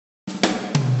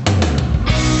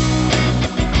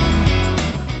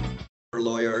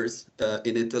lawyers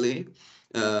in Italy.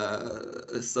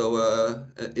 So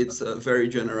it's very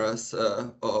generous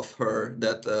of her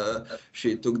that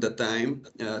she took the time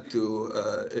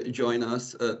to join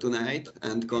us tonight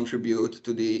and contribute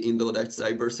to the Indo-Dutch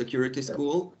Cybersecurity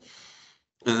School.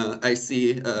 I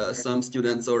see some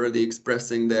students already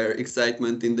expressing their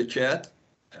excitement in the chat.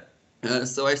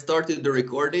 So I started the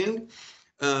recording.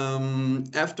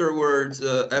 Afterwards,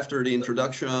 after the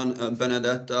introduction,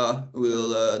 Benedetta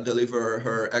will deliver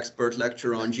her expert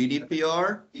lecture on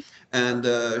GDPR, and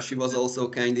she was also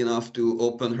kind enough to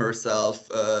open herself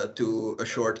to a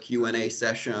short Q&A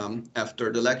session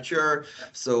after the lecture.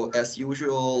 So as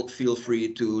usual, feel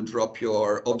free to drop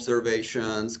your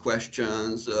observations,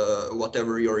 questions,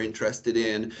 whatever you're interested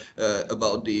in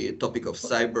about the topic of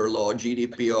cyber law,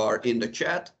 GDPR in the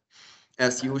chat.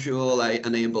 As usual, I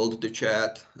enabled the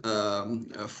chat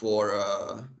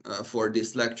for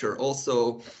this lecture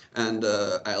also, and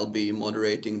I'll be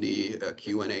moderating the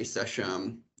Q&A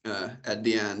session at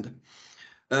the end.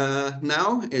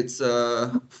 Now it's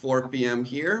 4 p.m.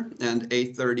 here and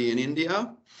 8:30 in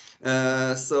India.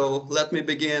 So let me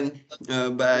begin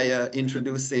by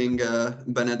introducing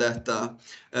Benedetta.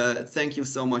 Thank you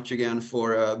so much again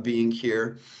for being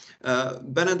here.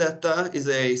 Benedetta is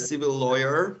a civil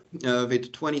lawyer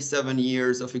with 27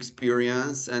 years of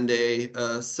experience and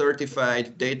a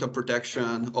certified data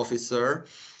protection officer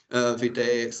with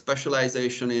a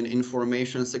specialization in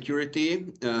information security,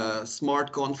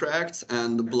 smart contracts,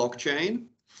 and blockchain.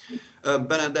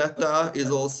 Benedetta is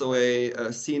also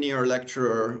a senior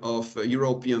lecturer of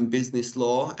European business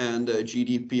law and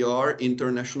GDPR,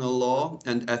 international law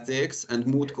and ethics, and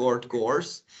moot court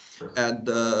course at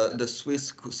the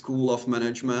Swiss School of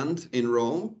Management in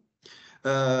Rome.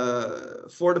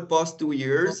 For the past 2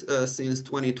 years, since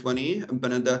 2020,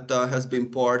 Benedetta has been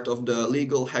part of the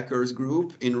Legal Hackers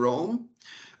Group in Rome.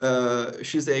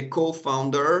 She's a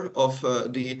co-founder of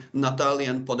the Natali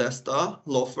and Podesta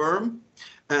law firm.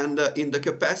 And in the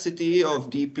capacity of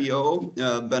DPO,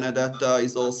 Benedetta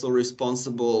is also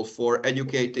responsible for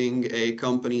educating a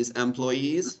company's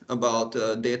employees about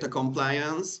data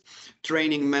compliance,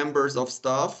 training members of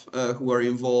staff who are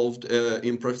involved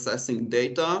in processing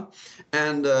data,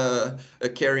 and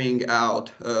carrying out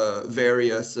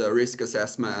various risk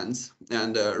assessments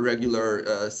and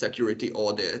regular security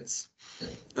audits.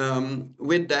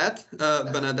 With that,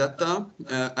 Benedetta,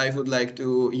 I would like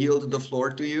to yield the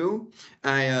floor to you.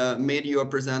 I made you a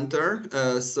presenter,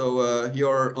 so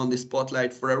you're on the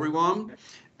spotlight for everyone.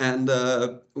 And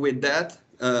with that,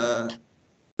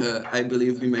 I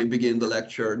believe we may begin the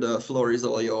lecture. The floor is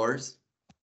all yours.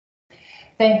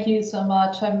 Thank you so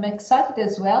much. I'm excited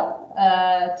as well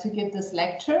to give this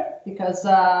lecture because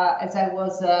as I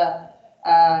was,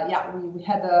 we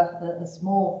had a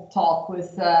small talk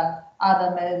with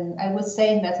Adam, and I was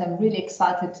saying that I'm really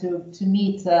excited to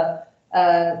meet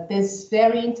this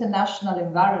very international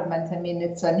environment. I mean,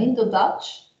 it's an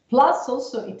Indo-Dutch plus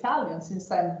also Italian,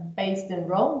 since I'm based in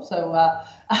Rome. So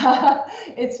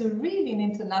it's really an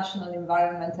international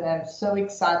environment, and I'm so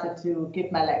excited to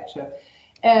give my lecture.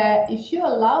 If you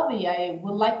allow me, I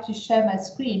would like to share my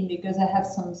screen because I have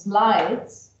some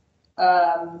slides.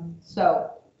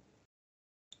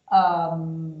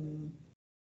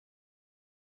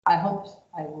 I hope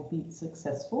I will be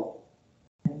successful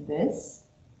in this.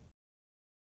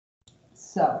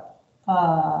 So,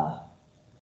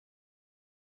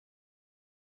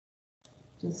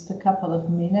 just a couple of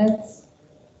minutes,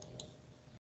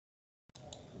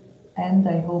 and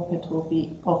I hope it will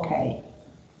be okay.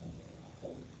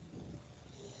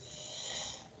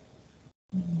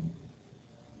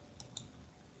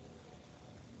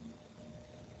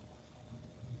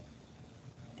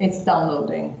 It's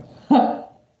downloading.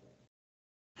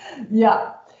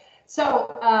 Yeah.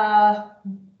 So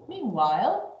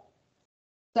meanwhile,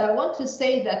 so I want to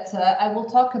say that I will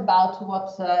talk about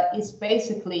what is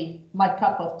basically my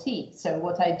cup of tea. So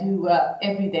what I do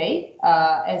every day,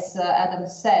 as Adam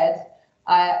said,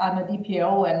 I'm a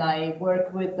DPO and I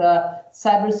work with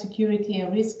cybersecurity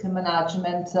and risk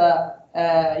management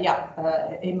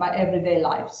in my everyday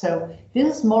life. So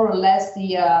this is more or less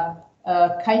the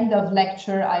kind of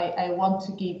lecture I want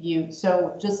to give you.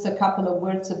 So just a couple of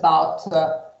words about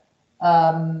the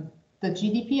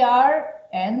GDPR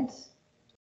and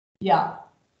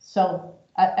so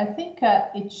I think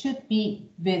it should be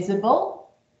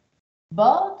visible,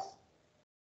 but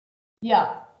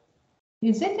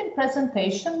is it in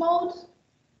presentation mode?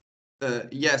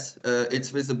 Yes, it's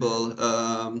visible.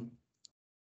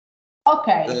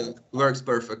 Okay. Works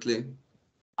perfectly.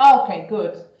 Okay,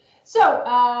 good. So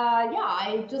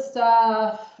I just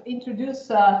introduce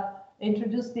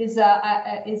introduce this.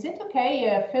 Is it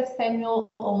okay? Fifth annual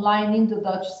online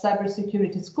Indo-Dutch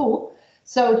Cybersecurity School.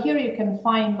 So here you can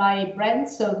find my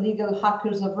brands, so Legal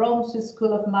Hackers of Rome, Swiss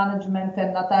School of Management,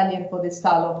 and Natalia and Podesta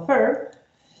law firm.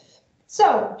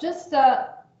 So just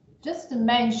to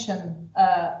mention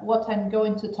what I'm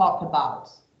going to talk about.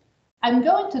 I'm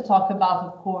going to talk about,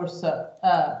 of course,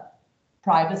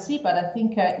 privacy, but I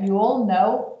think you all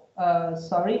know,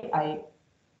 sorry,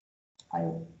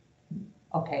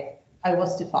 okay, I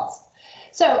was too fast.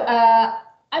 So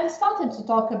I'm starting to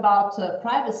talk about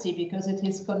privacy because it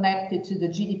is connected to the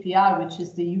GDPR, which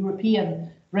is the European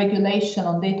Regulation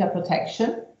on Data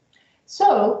Protection.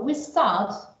 So we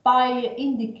start by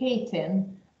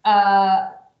indicating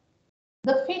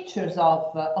the features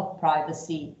of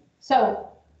privacy. So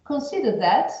consider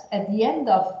that at the end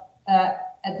of,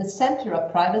 at the center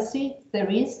of privacy, there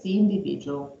is the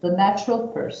individual, the natural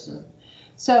person.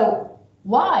 So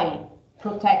why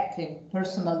protecting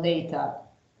personal data?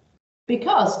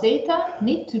 Because data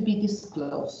need to be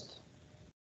disclosed.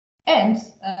 And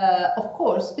of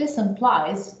course, this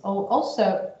implies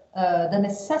also the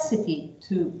necessity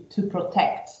to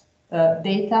protect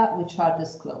data which are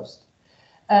disclosed.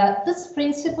 This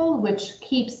principle, which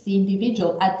keeps the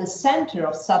individual at the center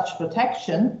of such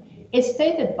protection, is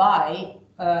stated by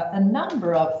a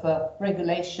number of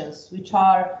regulations which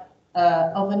are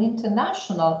of an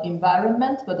international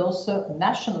environment, but also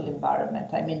national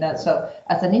environment. I mean, so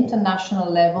at an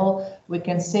international level, we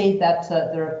can say that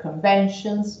there are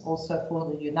conventions also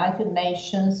for the United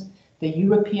Nations, the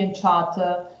European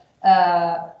Charter,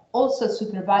 also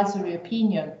supervisory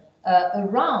opinion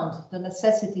around the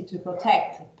necessity to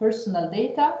protect personal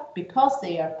data because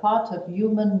they are part of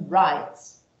human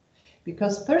rights,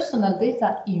 because personal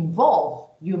data involve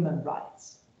human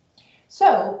rights.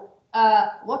 So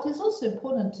what is also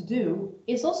important to do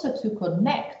is also to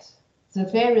connect the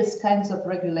various kinds of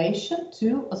regulation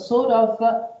to a sort of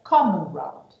common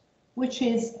ground, which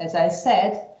is, as I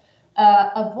said,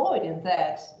 avoiding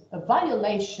that a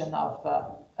violation of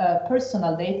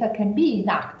personal data can be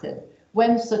enacted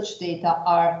when such data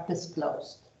are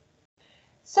disclosed.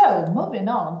 So moving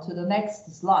on to the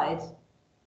next slide,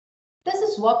 this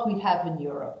is what we have in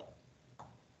Europe.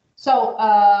 So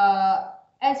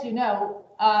as you know,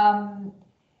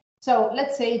 so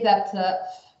let's say that,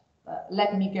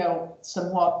 let me go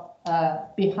somewhat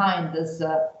behind this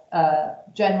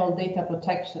general data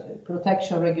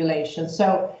protection regulation.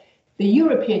 So the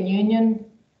European Union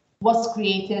was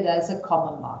created as a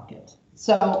common market.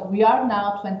 So we are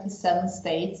now 27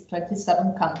 states,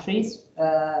 27 countries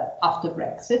after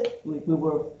Brexit. We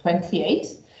were 28.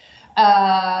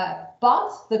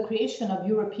 But the creation of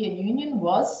European Union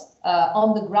was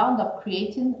on the ground of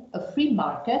creating a free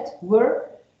market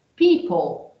where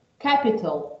people,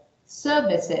 capital,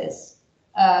 services,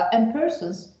 and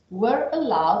persons are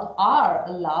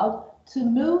allowed to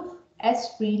move as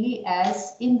freely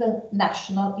as in the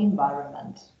national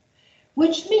environment,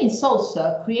 which means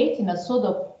also creating a sort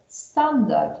of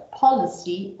standard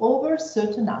policy over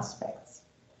certain aspects.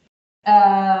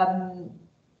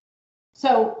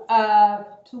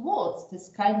 Towards this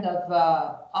kind of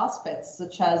aspects,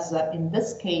 such as in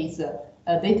this case,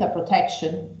 data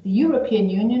protection, the European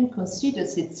Union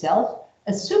considers itself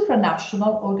a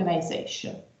supranational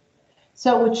organization.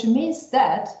 So, which means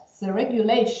that the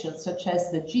regulation, such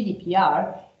as the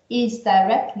GDPR, is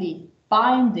directly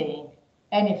binding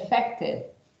and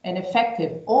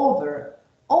effective over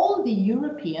all the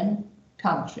European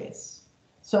countries.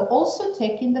 So also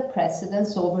taking the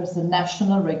precedence over the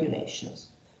national regulations.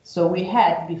 So we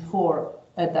had before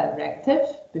a directive,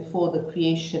 before the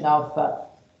creation of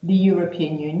the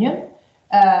European Union,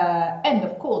 and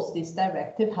of course this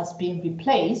directive has been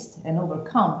replaced and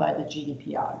overcome by the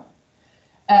GDPR,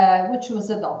 which was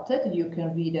adopted, you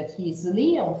can read it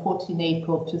easily, on 14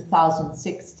 April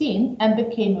 2016 and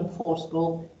became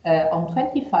enforceable on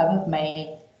 25 of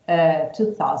May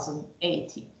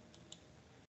 2018.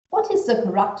 What is the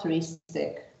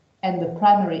characteristic and the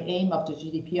primary aim of the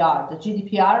GDPR? The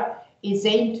GDPR is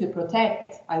aimed to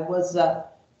protect, I was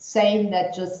saying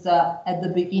that just at the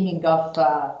beginning of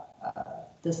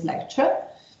this lecture,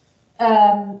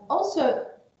 also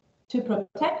to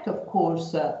protect, of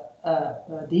course, the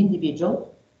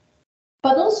individual,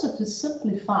 but also to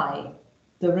simplify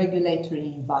the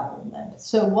regulatory environment.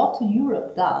 So what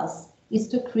Europe does is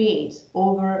to create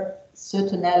over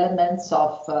certain elements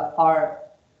of our,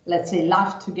 let's say,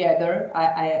 life together,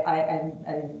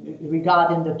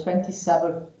 regarding the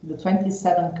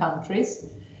 27 countries,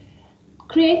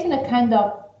 creating a kind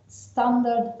of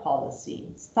standard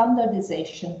policy,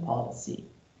 standardization policy,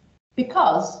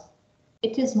 because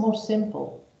it is more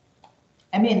simple.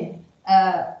 I mean,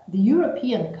 the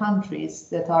European countries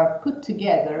that are put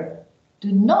together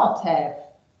do not have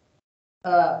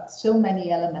so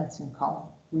many elements in common.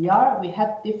 We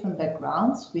have different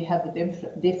backgrounds, we have a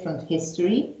different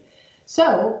history.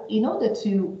 So in order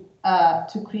to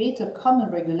create a common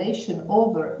regulation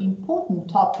over important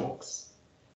topics,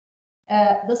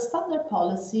 the standard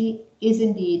policy is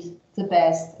indeed the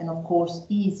best and of course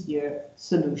easier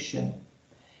solution.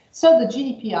 So the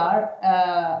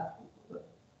GDPR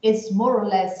is more or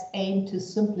less aimed to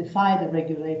simplify the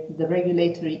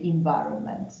regulatory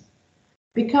environment.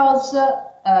 Because,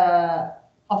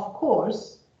 of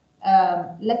course,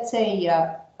 let's say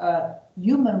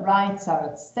human rights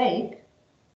are at stake,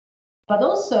 but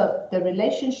also the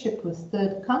relationship with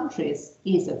third countries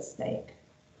is at stake.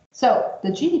 So the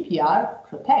GDPR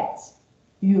protects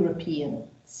European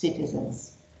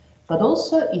citizens, but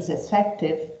also is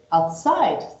effective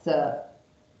outside the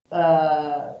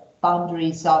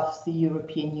boundaries of the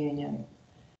European Union.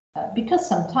 Because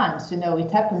sometimes,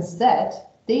 it happens that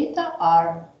data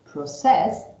are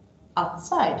processed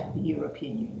outside the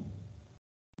European Union,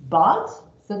 but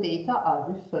the data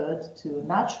are referred to a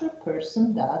natural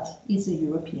person that is a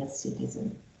European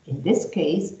citizen. In this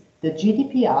case, the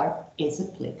GDPR is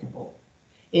applicable.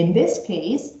 In this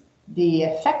case, the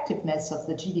effectiveness of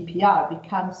the GDPR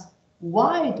becomes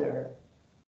wider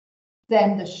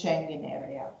than the Schengen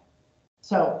area.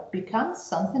 So becomes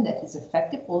something that is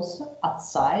effective also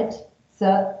outside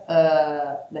the,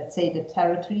 let's say, the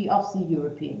territory of the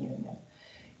European Union.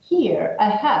 Here I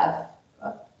have,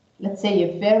 let's say,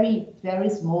 a very, very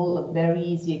small, very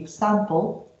easy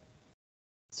example.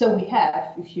 So we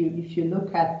have, if you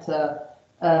look at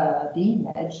the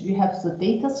image, you have the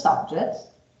data subject,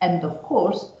 and of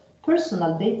course,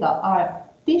 personal data are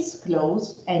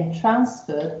disclosed and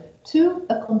transferred to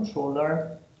a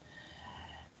controller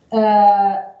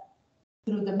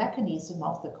through the mechanism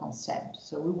of the consent.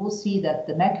 So we will see that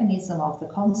the mechanism of the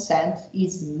consent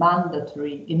is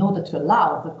mandatory in order to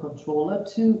allow the controller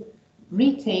to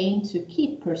retain, to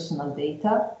keep personal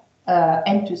data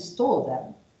and to store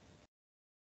them.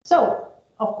 So,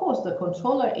 of course, the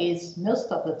controller is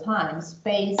most of the times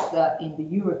based in the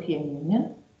European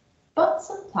Union, but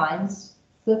sometimes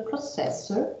the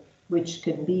processor, which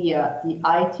can be the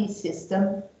IT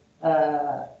system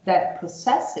that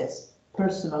processes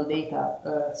personal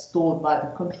data stored by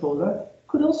the controller,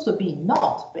 could also be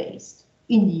not based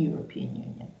in the European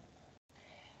Union.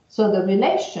 So the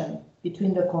relation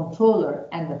between the controller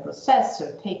and the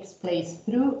processor takes place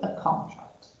through a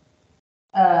contract.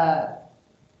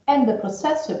 And the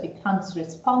processor becomes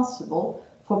responsible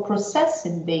for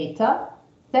processing data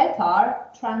that are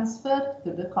transferred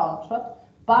to the contract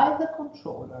by the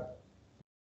controller.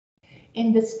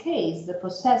 In this case, the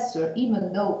processor,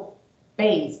 even though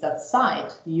based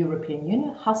outside the European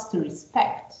Union, has to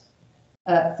respect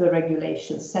the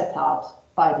regulations set out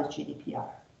by the GDPR,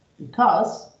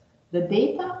 because the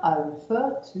data are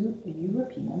referred to a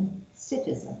European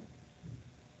citizen.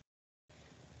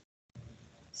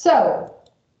 So,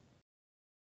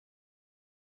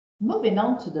 moving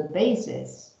on to the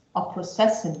basis of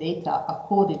processing data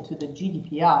according to the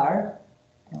GDPR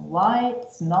and why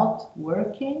it's not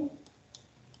working.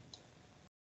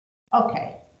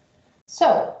 Okay,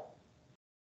 so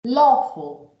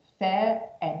lawful, fair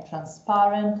and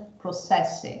transparent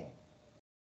processing.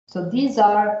 So these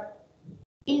are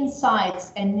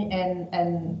insights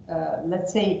and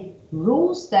let's say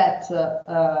rules that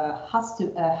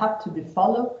have to be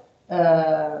followed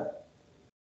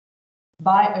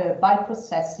by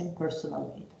processing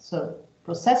personal data. So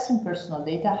processing personal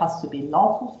data has to be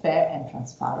lawful, fair and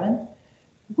transparent,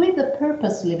 with a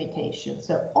purpose limitation.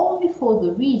 So only for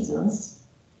the reasons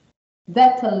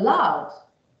that allowed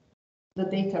the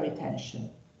data retention.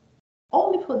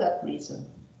 Only for that reason.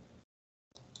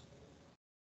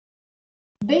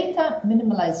 Data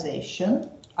minimalization,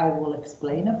 I will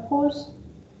explain, of course.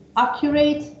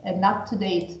 Accurate and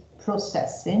up-to-date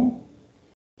processing.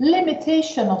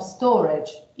 Limitation of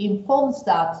storage in forms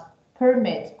that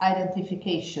permit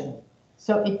identification.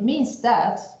 So it means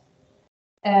that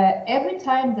every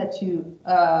time that you,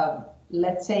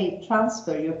 let's say,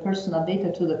 transfer your personal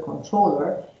data to the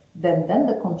controller, then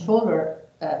the controller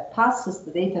passes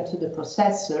the data to the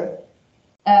processor.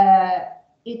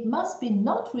 It must be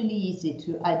not really easy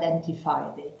to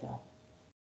identify data.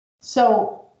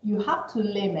 So you have to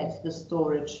limit the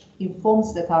storage in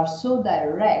forms that are so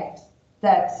direct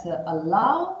that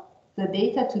allow the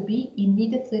data to be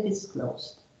immediately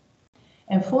disclosed.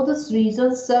 And for these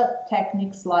reasons,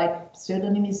 techniques like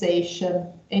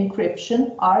pseudonymization,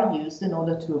 encryption are used in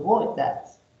order to avoid that.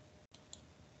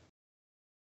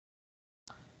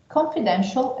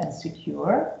 confidential and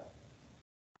secure,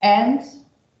 and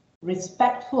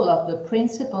respectful of the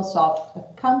principles of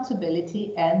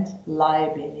accountability and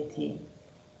liability.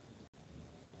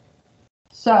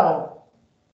 So,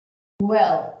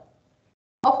 well,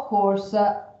 of course,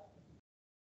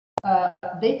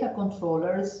 data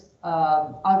controllers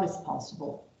are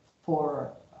responsible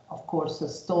for, of course,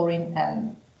 storing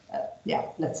and, yeah,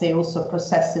 let's say also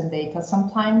processing data.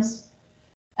 Sometimes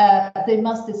they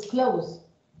must disclose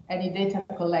any data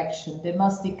collection. They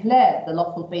must declare the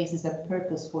lawful basis and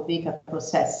purpose for data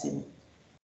processing.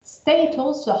 State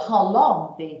also how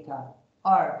long data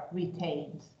are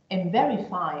retained and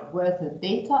verify whether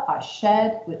data are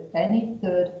shared with any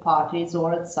third parties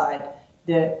or outside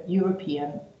the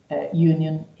European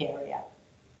Union area.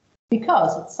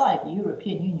 Because outside the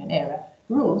European Union area,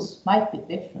 rules might be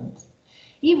different.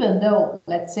 Even though,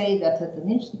 let's say that at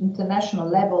an international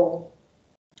level,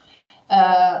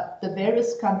 the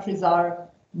various countries are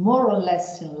more or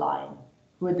less in line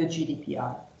with the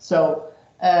GDPR. So,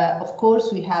 of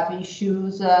course, we have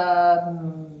issues,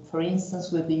 for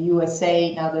instance, with the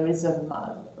USA. Now there is a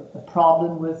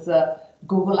problem with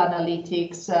Google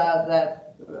Analytics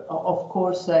that, of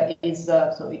course, is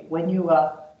so when you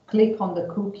click on the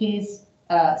cookies,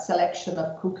 selection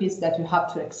of cookies that you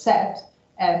have to accept,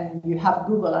 and you have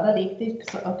Google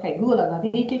Analytics. Okay, Google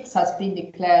Analytics has been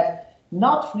declared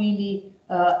not really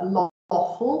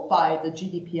lawful by the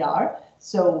GDPR.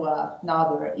 So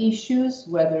now there are issues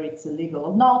whether it's illegal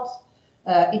or not.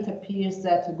 It appears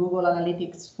that Google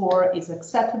Analytics 4 is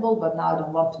acceptable, but now I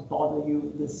don't want to bother you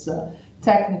with this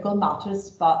technical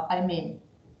matters. But I mean,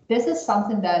 this is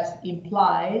something that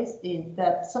implies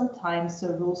that sometimes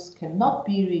the rules cannot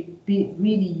be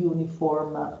really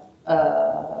uniform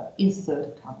in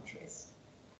third countries.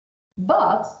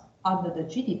 But under the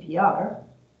GDPR,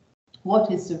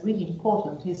 what is really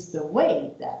important is the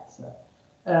way that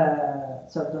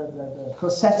the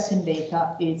processing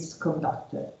data is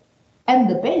conducted and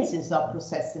the basis of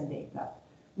processing data,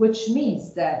 which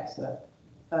means that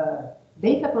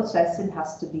data processing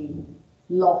has to be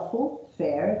lawful,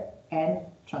 fair, and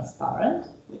transparent,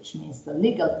 which means the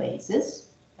legal basis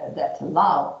that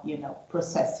allow,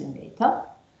 processing data,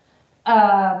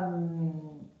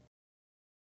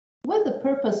 with the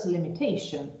purpose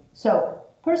limitation. So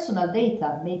personal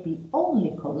data may be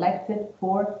only collected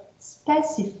for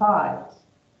specified,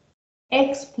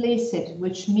 explicit,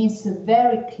 which means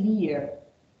very clear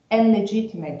and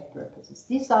legitimate purposes.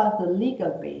 These are the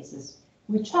legal bases,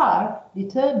 which are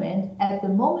determined at the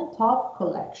moment of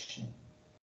collection.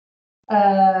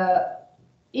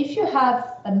 If you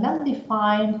have an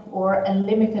undefined or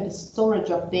unlimited storage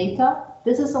of data,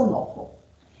 this is unlawful.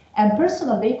 And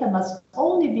personal data must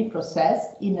only be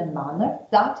processed in a manner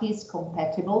that is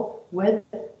compatible with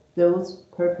those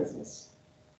purposes.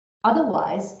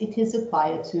 Otherwise, it is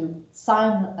required to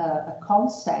sign a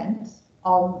consent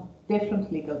on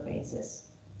different legal basis.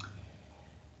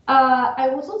 I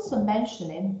was also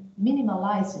mentioning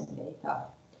minimalizing data.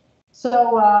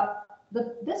 So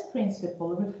this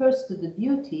principle refers to the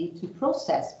duty to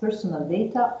process personal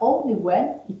data only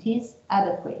when it is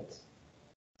adequate.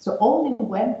 So only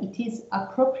when it is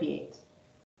appropriate,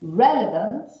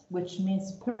 relevant, which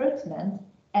means pertinent,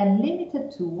 and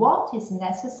limited to what is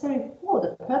necessary for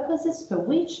the purposes for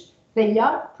which they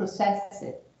are processed.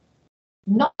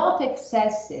 Not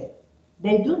excessive.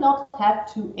 They do not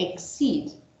have to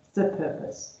exceed the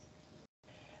purpose.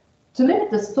 To limit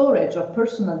the storage of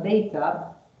personal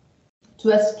data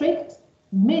to a strict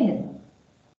minimum,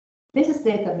 this is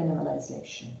data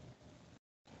minimalization,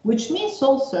 which means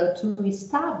also to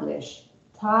establish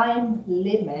time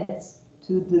limits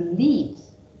to delete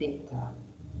data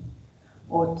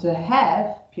or to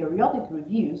have periodic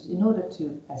reviews in order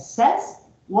to assess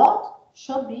what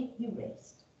should be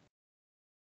erased,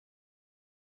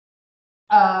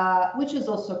 which is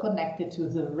also connected to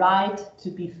the right to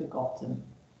be forgotten.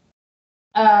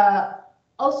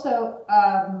 Also,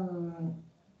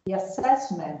 the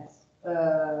assessment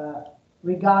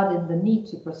regarding the need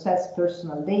to process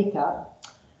personal data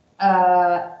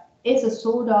is a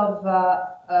sort of,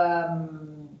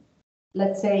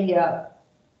 let's say,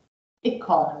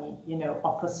 economy,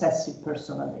 of processing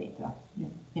personal data.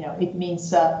 It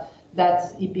means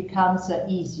that it becomes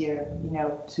easier,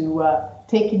 to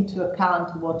take into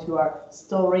account what you are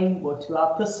storing, what you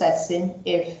are processing,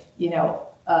 if,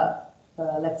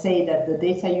 let's say that the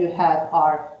data you have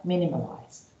are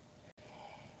minimalized.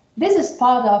 This is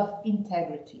part of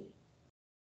integrity.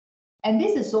 And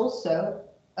this is also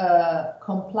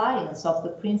compliance of the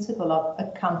principle of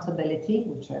accountability,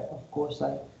 which of course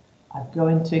I'm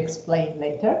going to explain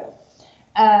later,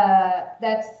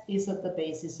 That is at the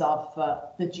basis of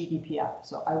the GDPR.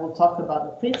 So I will talk about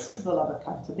the principle of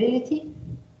accountability,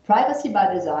 privacy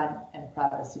by design, and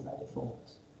privacy by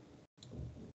default.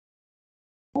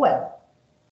 Well,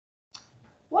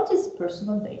 what is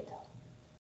personal data?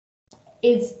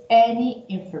 It's any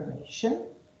information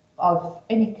of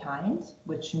any kind,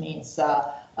 which means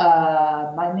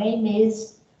my name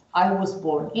is, I was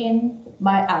born in,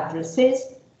 my address is,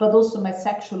 but also my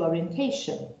sexual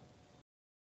orientation.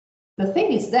 The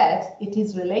thing is that it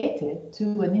is related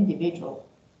to an individual.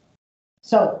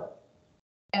 So,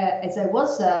 as I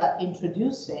was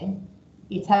introducing,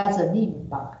 it has an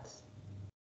impact.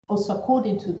 Also,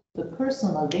 according to the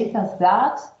personal data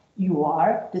that you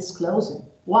are disclosing.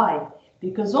 Why?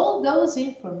 Because all those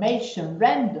information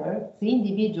render the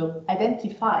individual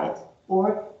identified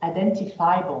or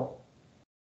identifiable,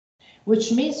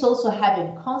 which means also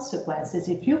having consequences.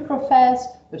 If you profess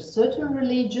a certain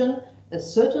religion, a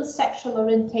certain sexual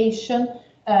orientation,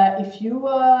 if you,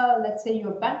 let's say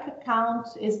your bank account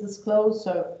is disclosed,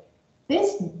 so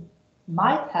this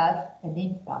might have an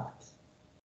impact.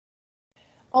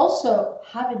 Also,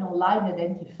 having online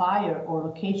identifier or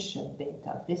location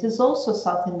data. This is also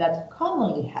something that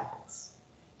commonly happens.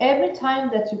 Every time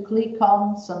that you click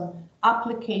on some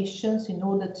applications in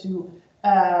order to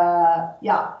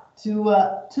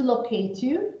locate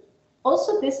you,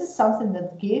 also this is something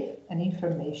that gives an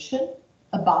information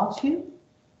about you,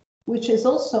 which is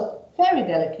also very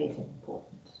delicate and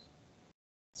important.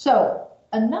 So,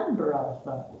 a number of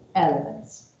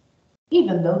elements,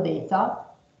 even though data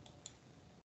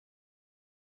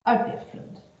are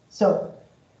different. So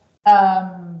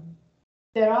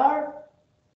there are,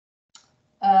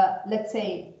 let's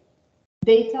say,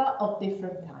 data of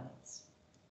different kinds.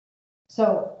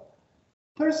 So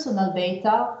personal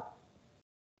data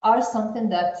are something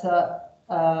that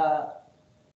are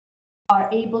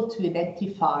able to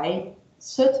identify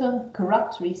certain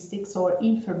characteristics or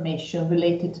information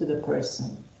related to the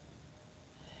person.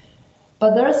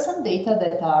 But there are some data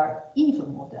that are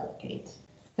even more delicate.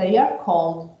 They are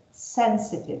called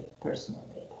sensitive personal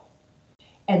data,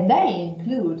 and they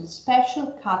include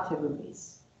special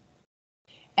categories.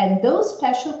 And those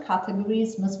special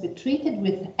categories must be treated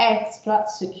with extra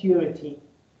security.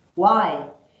 Why?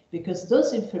 Because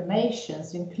those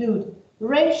informations include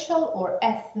racial or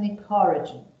ethnic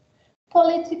origin,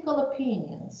 political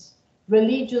opinions,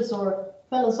 religious or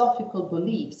philosophical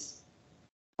beliefs,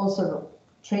 also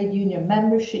trade union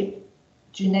membership,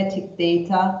 genetic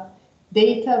data,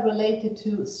 data related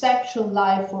to sexual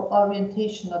life or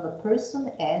orientation of a person,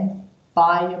 and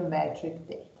biometric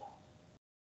data.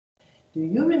 Do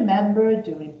you remember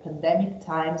during pandemic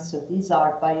times, so these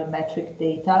are biometric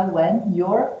data, when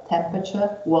your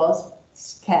temperature was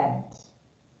scanned?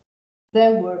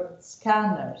 There were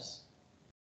scanners,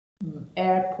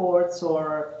 airports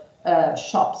or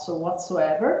shops or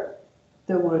whatsoever.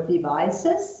 There were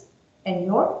devices and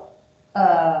your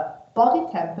body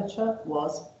temperature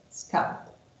was scanned.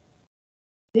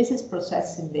 This is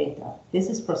processing data. This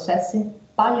is processing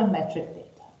biometric data.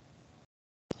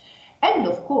 And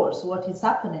of course, what is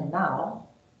happening now,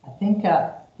 I think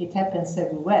it happens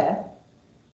everywhere.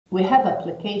 We have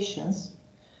applications,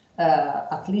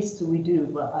 at least we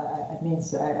do.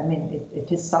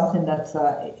 It is something that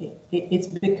it's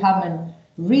becoming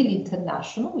really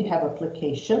international. We have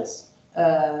applications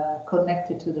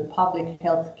connected to the public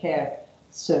health care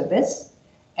service.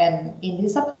 And in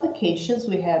these applications,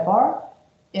 we have our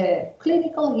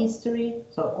clinical history.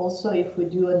 So also if we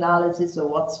do analysis or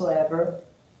whatsoever.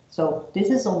 So this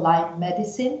is online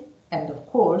medicine, and of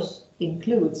course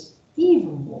includes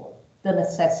even more the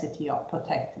necessity of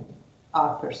protecting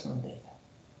our personal data.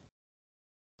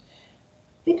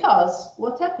 Because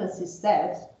what happens is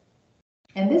that,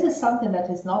 and this is something that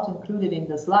is not included in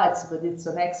the slides, but it's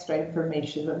an extra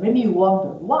information, but maybe you wonder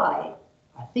why.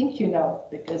 I think you know,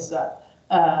 because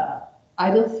I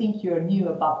don't think you're new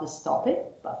about this topic,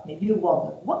 but maybe you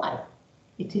wonder why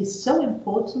it is so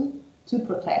important to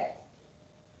protect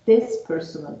this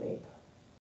personal data.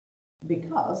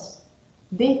 Because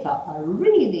data are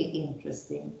really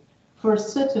interesting for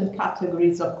certain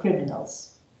categories of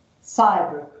criminals,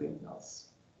 cyber criminals.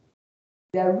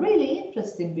 They're really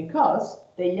interesting because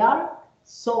they are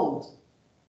sold.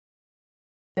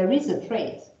 There is a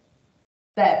trade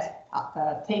that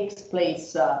takes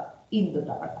place in the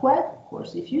dark web. Of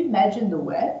course, if you imagine the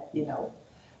web, you know,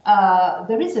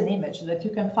 there is an image that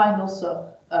you can find also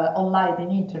online in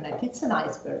the internet. It's an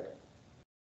iceberg.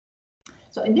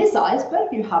 So in this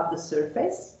iceberg, you have the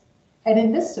surface, and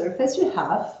in this surface, you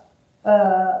have,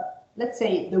 let's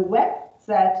say, the web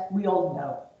that we all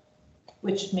know,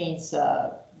 which means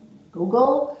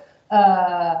Google,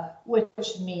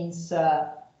 which means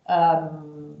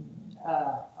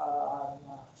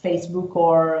Facebook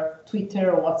or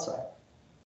Twitter or whatsoever.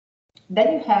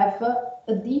 Then you have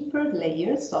deeper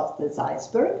layers of this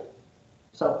iceberg.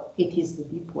 So it is the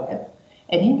deep web.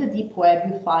 And in the deep web,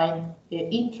 you find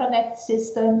intranet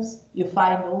systems, you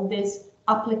find all these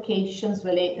applications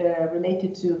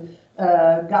related to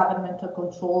governmental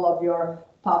control of your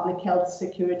public health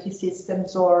security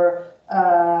systems or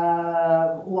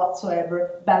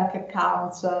whatsoever, bank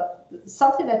accounts,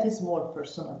 something that is more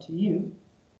personal to you,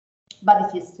 but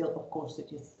it is still, of course,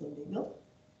 it is still legal.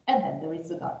 And then there is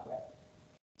the dark web.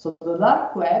 So the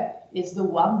dark web is the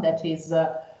one that is,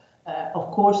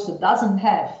 of course, doesn't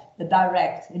have a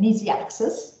direct and easy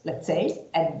access, let's say,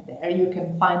 and there you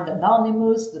can find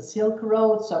Anonymous, the Silk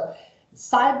Road, so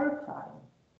cybercrime,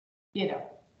 you know.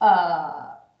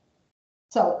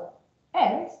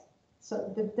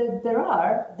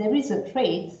 There is a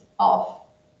trade of,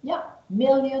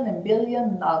 million and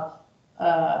billion of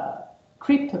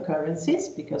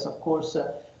cryptocurrencies, because of course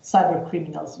cyber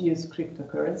criminals use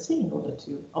cryptocurrency in order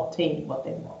to obtain what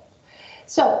they want.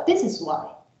 So this is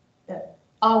why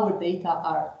our data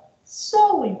are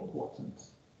so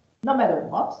important, no matter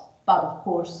what, but of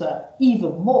course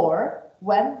even more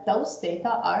when those data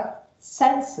are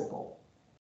sensible.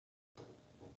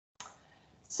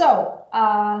 So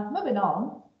moving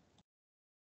on,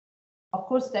 of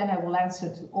course, then I will answer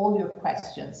to all your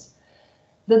questions.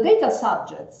 The data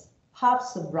subjects have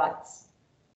some rights,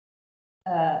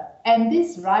 and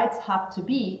these rights have to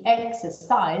be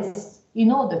exercised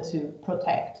in order to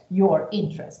protect your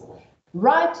interest.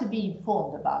 Right to be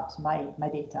informed about my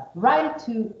data, right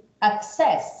to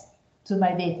access to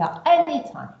my data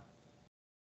anytime,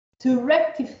 to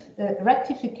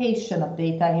rectification of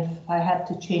data if I had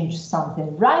to change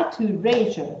something, right to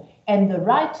erasure, and the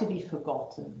right to be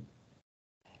forgotten.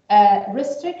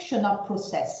 Restriction of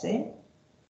processing.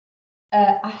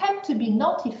 I have to be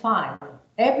notified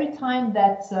every time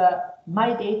that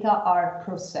my data are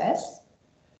processed,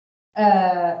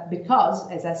 because,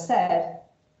 as I said,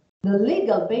 the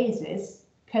legal basis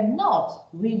cannot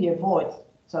really avoid,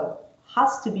 so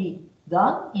has to be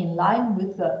done in line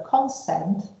with the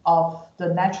consent of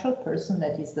the natural person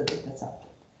that is the data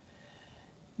subject.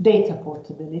 Data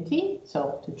portability,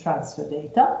 so to transfer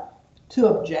data, to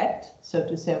object, so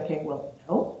to say, okay, well,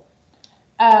 no.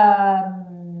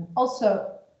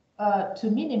 Also,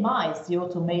 to minimize the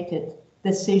automated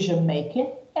decision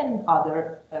making and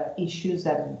other issues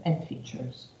and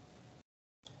features.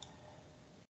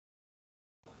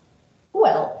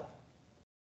 Well,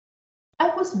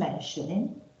 I was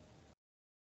mentioning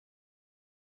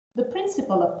the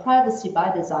principle of privacy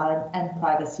by design and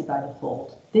privacy by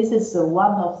default. This is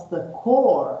one of the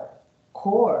core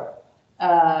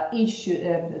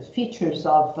features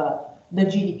of the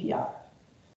GDPR.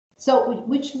 So,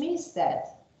 which means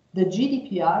that the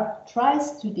GDPR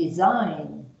tries to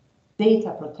design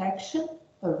data protection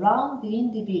around the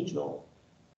individual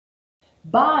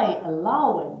by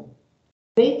allowing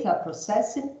data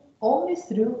processing only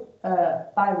through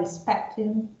by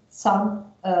respecting some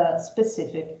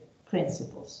specific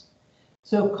principles.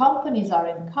 So companies are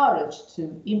encouraged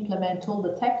to implement all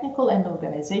the technical and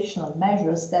organizational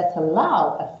measures that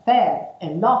allow a fair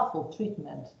and lawful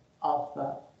treatment of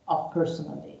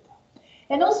personal data.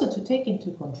 And also to take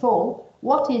into control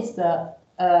what is the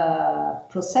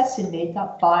processing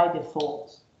data by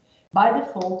default. By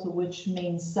default, which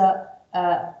means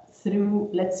through,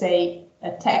 let's say,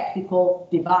 technical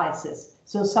devices.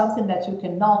 So something that you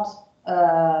cannot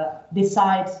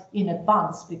decide in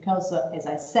advance because, as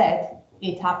I said,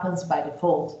 it happens by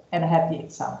default, and I have the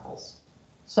examples.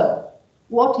 So,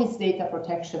 what is data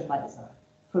protection by design?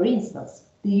 For instance,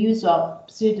 the use of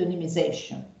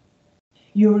pseudonymization.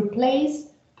 You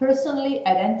replace personally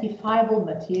identifiable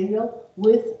material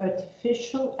with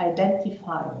artificial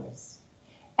identifiers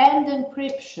and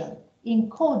encryption in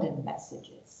coded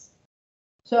messages.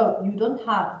 So you don't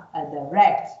have a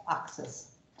direct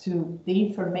access to the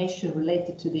information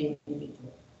related to the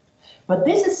individual. But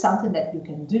this is something that you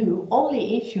can do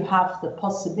only if you have the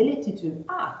possibility to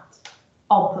act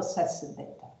on processing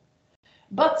data.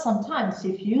 But sometimes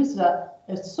if you use a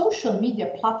social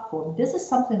media platform, this is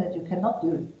something that you cannot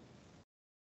do.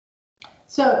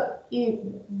 So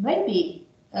maybe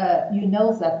you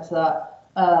know that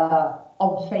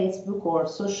on Facebook or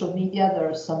social media, there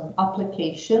are some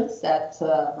applications that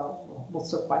are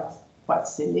also quite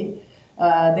silly.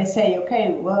 They say,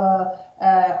 okay, well,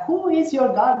 who is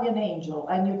your guardian angel?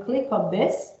 And you click on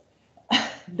this,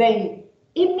 they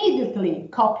immediately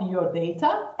copy your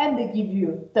data and they give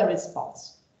you the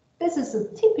response. This is a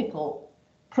typical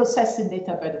processing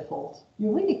data by default.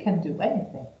 You really can't do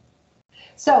anything.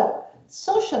 So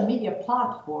social media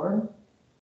platform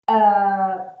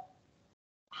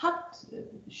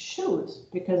should,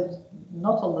 because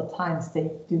not all the times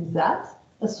they do that,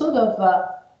 a sort of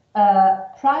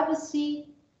privacy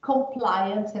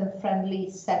compliant and friendly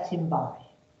setting by.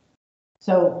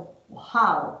 So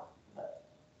how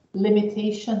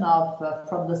limitation of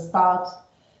from the start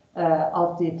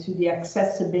to the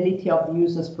accessibility of the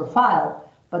user's profile,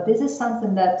 but this is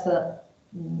something that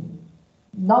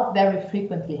not very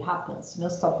frequently happens.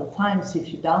 Most of the times,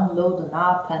 if you download an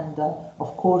app and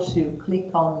of course you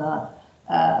click on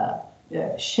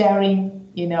sharing,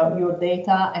 your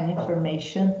data and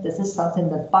information, this is something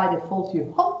that by default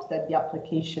you hope that the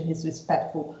application is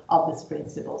respectful of these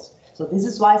principles. So this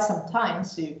is why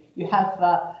sometimes you have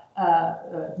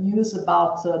news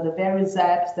about the various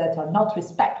apps that are not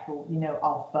respectful,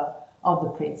 of the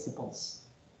principles.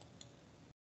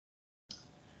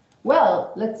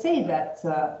 Well, let's say that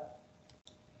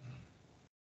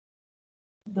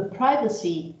the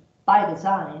privacy by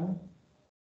design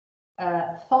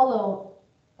follow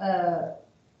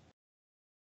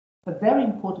a very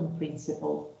important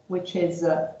principle, which is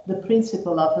the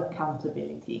principle of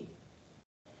accountability.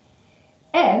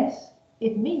 And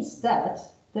it means that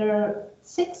there are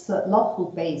 6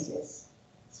 lawful bases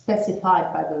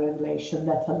specified by the regulation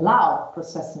that allow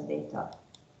processing data.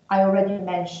 I already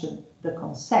mentioned the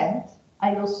consent.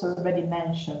 I also already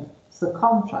mentioned the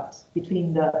contract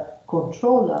between the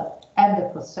controller and the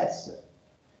processor.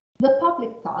 The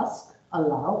public task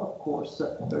allow, of course,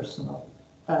 personal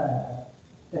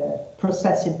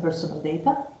processing personal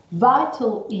data,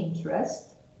 vital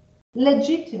interest,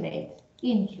 legitimate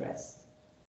interest,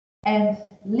 and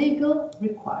legal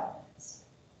requirements.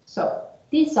 So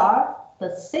these are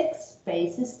the 6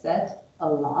 bases that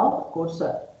allow, of course,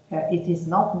 it is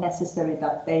not necessary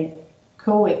that they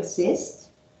coexist,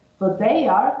 but they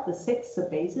are the 6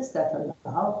 bases that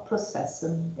allow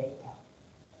processing data.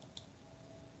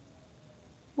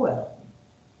 Well,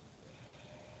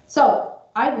 so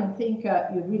I don't think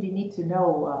you really need to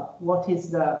know what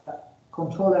is the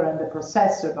controller and the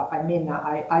processor, but I mean,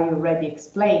 I already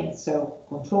explained. So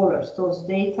controller stores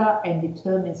data and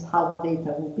determines how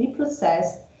data will be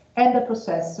processed, and the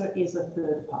processor is a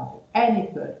third party, any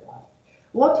third party.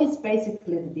 What is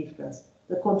basically the difference?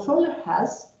 The controller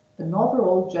has an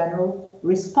overall general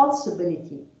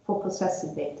responsibility for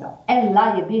processing data and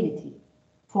liability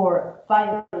for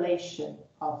violation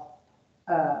of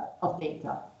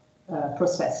data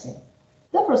processing.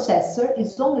 The processor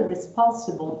is only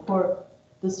responsible for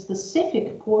the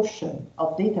specific portion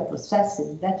of data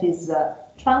processing that is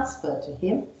transferred to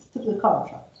him through the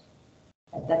contract.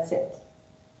 And that's it.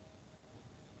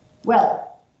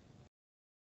 Well,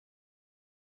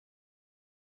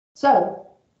 so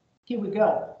here we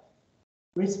go.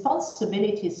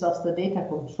 Responsibilities of the data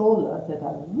controller that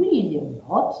are really a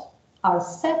lot are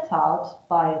set out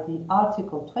by the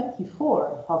Article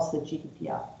 24 of the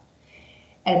GDPR.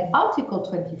 And Article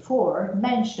 24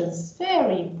 mentions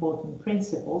very important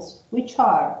principles, which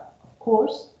are, of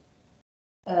course,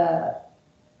 around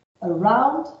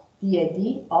the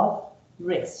idea of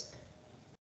risk.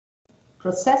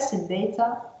 Processing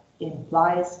data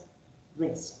implies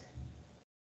risk.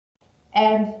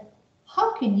 And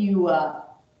how can you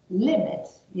limit,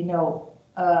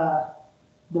 the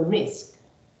risk?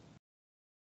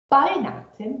 By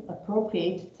enacting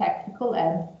appropriate technical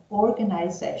and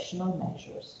organizational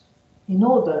measures in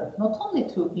order not only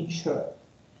to ensure,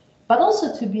 but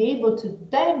also to be able to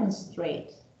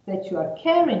demonstrate that you are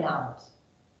carrying out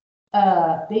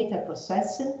data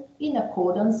processing in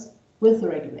accordance with the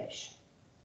regulation.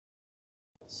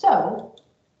 So,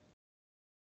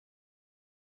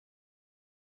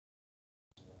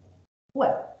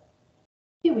 well,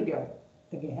 here we go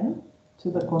again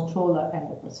to the controller and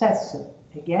the processor.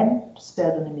 Again,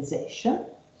 pseudonymization.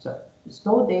 So you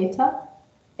store data,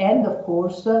 and of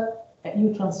course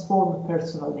you transform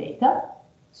personal data,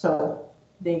 so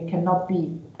they cannot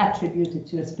be attributed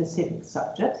to a specific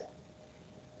subject.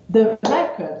 The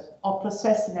record of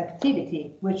processing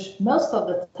activity, which most of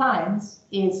the times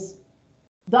is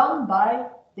done by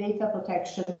data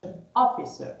protection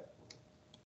officer.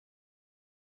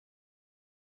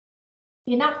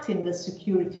 Enacting the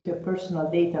security of personal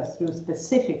data through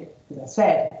specific, as I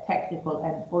said, technical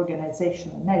and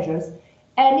organizational measures,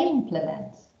 and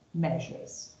implement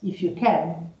measures, if you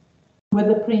can, with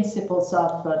the principles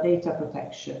of data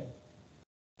protection.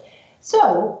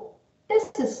 So,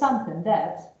 this is something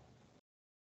that,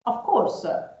 of course,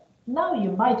 now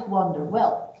you might wonder,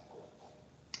 well,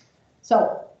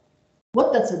 so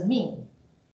what does it mean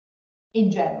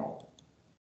in general?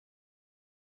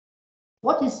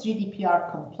 What is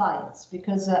GDPR compliance?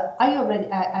 Because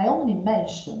I only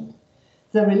mentioned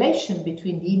the relation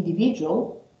between the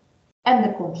individual and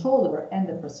the controller and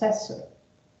the processor.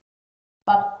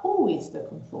 But who is the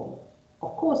controller?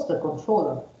 Of course, the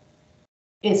controller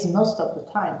is most of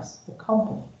the times the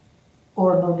company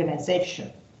or an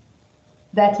organization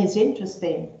that is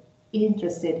interested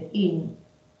in,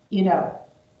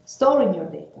 storing your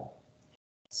data.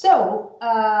 So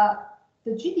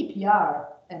the GDPR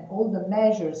and all the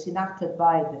measures enacted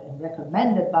and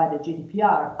recommended by the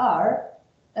GDPR are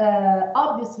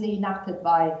obviously enacted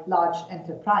by large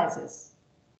enterprises.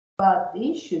 But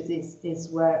the issue is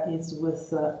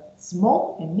with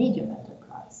small and medium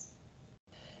enterprise.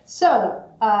 So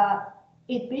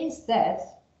it means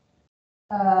that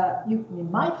you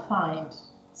might find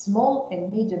small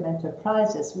and medium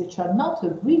enterprises which are not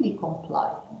really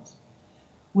compliant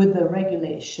with the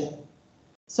regulation.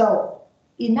 So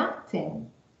enacting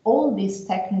all these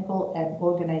technical and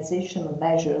organizational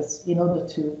measures in order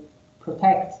to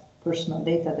protect personal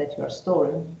data that you are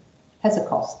storing has a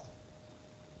cost.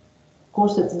 Of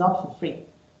course, it's not for free,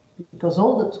 because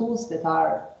all the tools that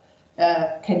are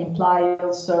can imply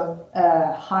also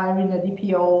hiring a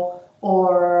DPO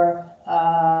or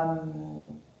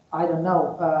I don't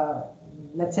know,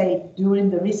 let's say during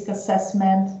the risk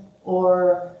assessment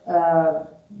or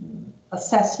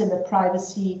assessing a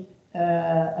privacy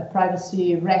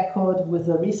record with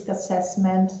a risk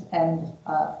assessment, and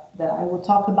that I will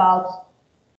talk about,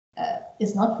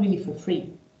 is not really for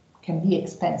free, can be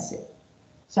expensive.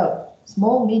 So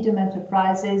small, medium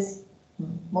enterprises,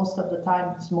 most of the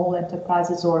time small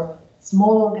enterprises or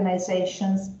small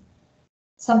organizations,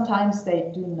 sometimes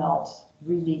they do not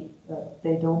really,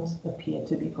 they don't appear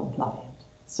to be compliant.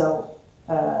 So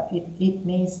it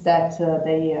means that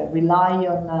they rely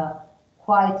on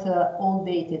quite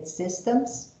outdated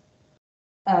systems.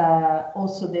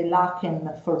 Also, they lack in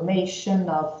formation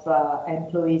of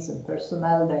employees and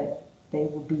personnel. They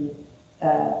will be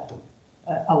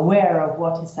aware of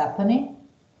what is happening.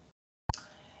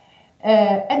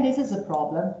 And this is a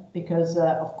problem because,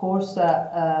 of course,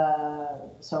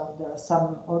 so there are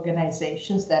some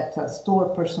organizations that store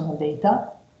personal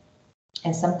data,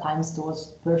 and sometimes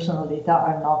those personal data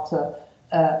are not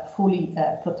fully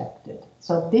protected.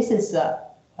 So this is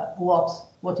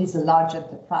what is a large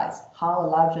enterprise, how a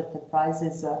large enterprise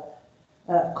is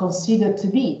considered to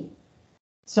be.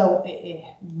 So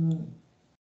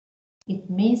it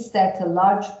means that a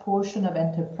large portion of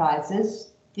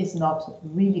enterprises is not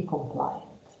really compliant.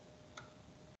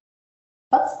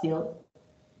 But still,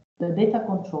 the data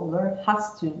controller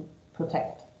has to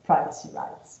protect privacy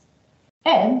rights.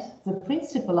 And the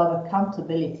principle of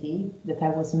accountability that I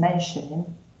was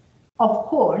mentioning, of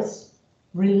course,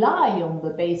 rely on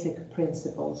the basic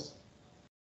principles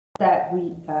that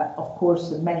we, of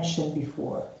course, mentioned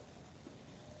before.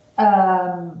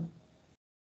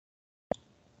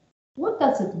 What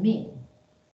does it mean?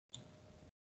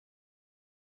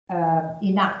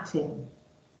 Enacting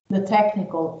the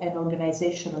technical and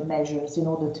organizational measures in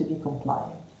order to be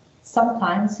compliant.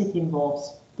 Sometimes it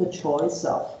involves the choice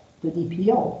of the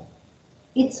DPO.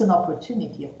 It's an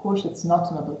opportunity, of course, it's not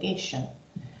an obligation.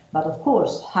 But of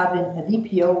course, having a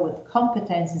DPO with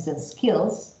competencies and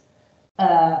skills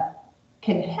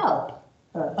can help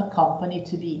a company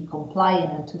to be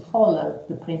compliant and to follow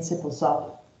the principles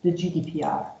of the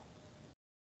GDPR.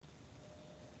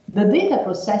 The data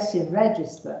processing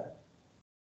register,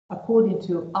 according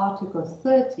to Article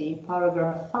 30,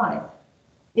 paragraph 5,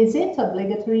 is it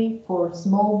obligatory for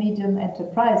small, medium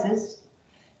enterprises?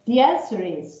 The answer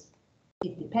is,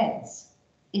 it depends.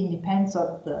 It depends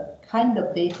on the kind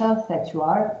of data that you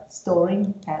are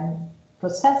storing and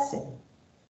processing.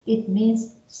 It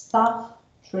means staff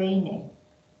training.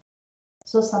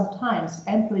 So sometimes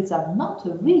employees are not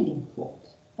really informed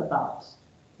about,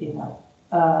 the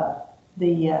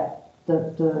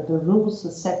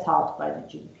rules set out by the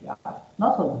GDPR,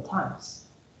 not all the times.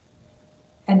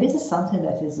 And this is something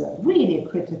that is really a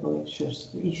critical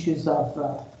issues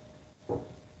of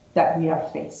that we are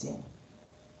facing.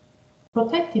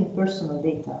 Protecting personal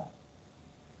data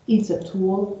is a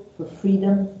tool for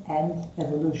freedom and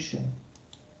evolution.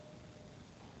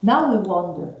 Now we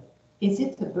wonder, is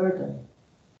it a burden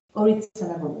or it's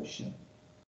an evolution?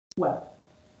 Well,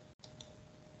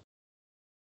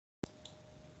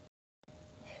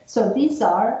 so these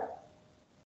are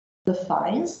the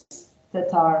fines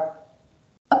that are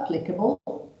applicable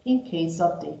in case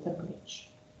of data breach.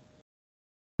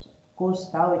 Of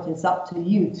course, now it is up to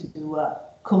you to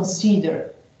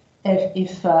consider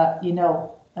if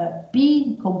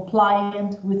being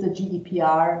compliant with the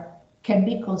GDPR can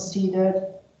be considered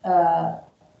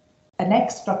an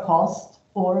extra cost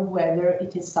or whether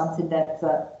it is something that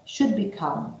should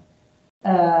become,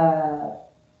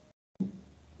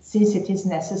 since it is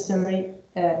necessary,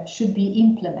 should be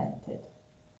implemented.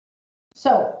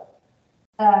 So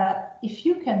if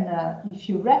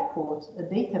you report a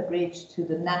data breach to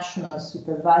the National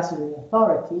Supervisory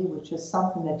Authority, which is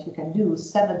something that you can do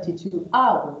 72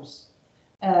 hours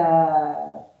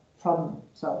from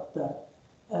the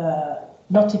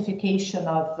notification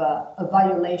of a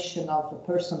violation of the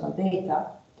personal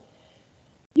data,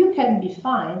 you can be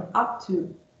fined up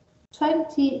to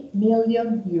 20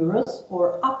 million euros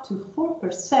or up to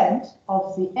 4%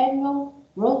 of the annual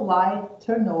worldwide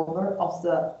turnover of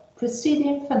the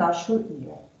preceding financial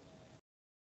year,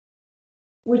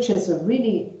 which is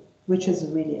really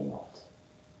a lot.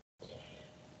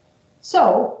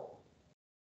 So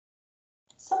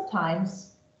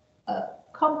sometimes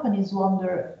companies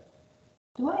wonder,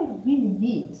 do I really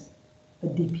need a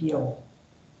DPO?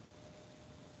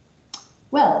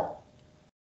 Well,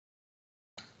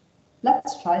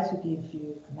 let's try to give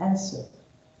you an answer,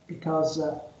 because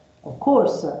of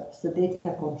course the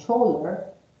data controller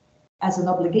has an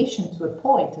obligation to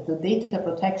appoint the data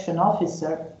protection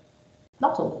officer,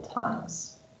 not all the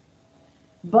times,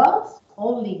 but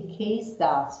only in case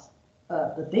that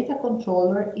the data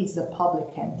controller is a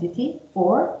public entity,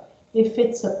 or if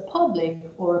it's a public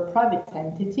or a private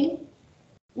entity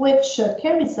which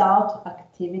carries out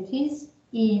activities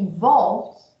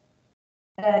involving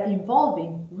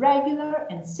regular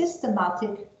and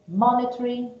systematic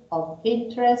monitoring of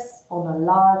interests on a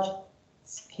large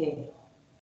scale.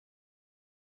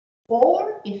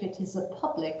 Or if it is a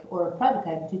public or a private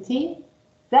entity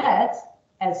that,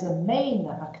 as a main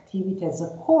activity, as a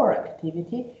core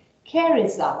activity,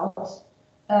 carries out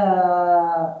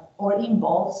or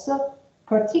involves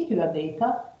particular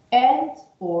data and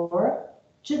or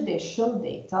judicial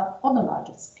data on a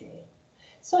larger scale.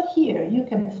 So here you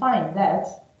can find that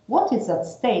what is at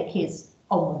stake is,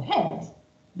 on one hand,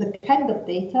 the kind of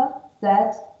data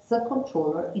that the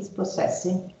controller is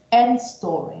processing and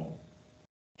storing.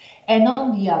 And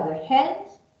on the other hand,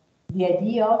 the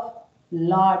idea of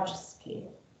large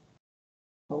scale.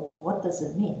 So what does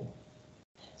it mean?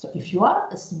 So if you are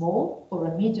a small or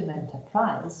a medium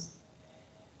enterprise,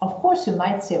 of course you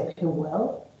might say, okay,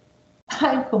 well,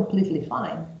 I'm completely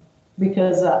fine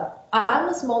because I'm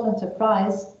a small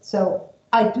enterprise, so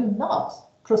I do not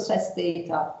process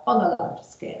data on a large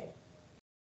scale.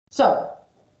 So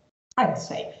I'm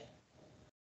safe.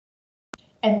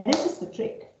 And this is the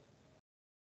trick.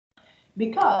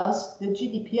 Because the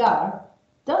GDPR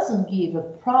doesn't give a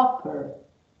proper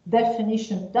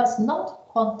definition, does not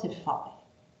quantify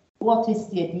what is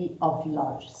the idea of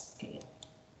large scale.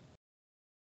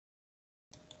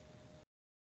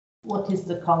 What is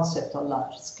the concept of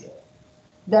large scale?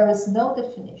 There is no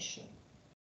definition.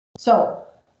 So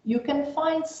you can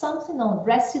find something on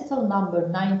recital number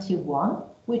 91,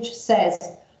 which says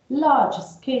large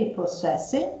scale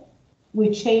processing,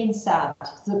 which aims at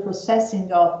the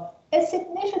processing of a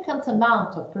significant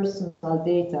amount of personal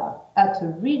data at a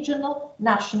regional,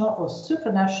 national, or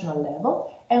supranational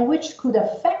level, and which could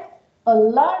affect a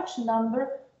large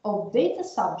number of data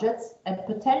subjects and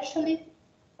potentially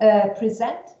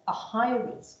present a high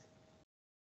risk.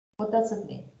 What does it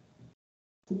mean?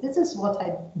 So this is what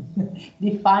I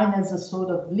define as a sort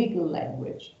of legal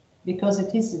language, because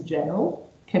it is general,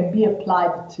 can be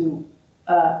applied to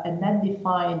an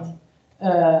undefined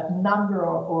number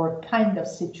or kind of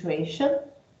situation,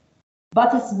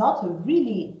 but it's not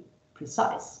really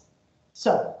precise.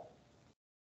 So,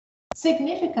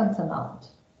 significant amount.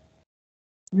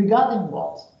 Regarding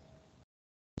what?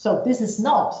 So this is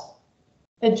not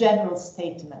a general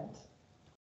statement.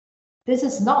 This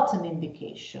is not an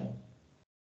indication.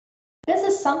 This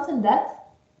is something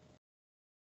that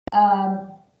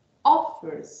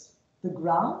offers the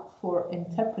ground for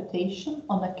interpretation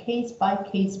on a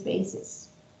case-by-case basis.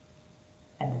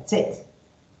 And that's it.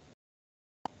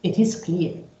 It is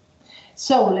clear.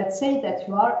 So let's say that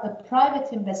you are a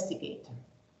private investigator.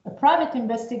 A private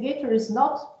investigator is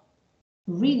not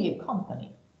really a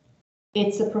company.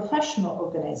 It's a professional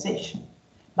organization.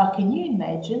 But can you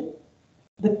imagine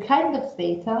the kind of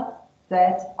data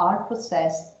that are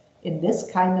processed in this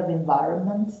kind of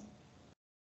environment?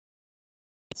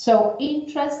 So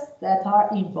interests that are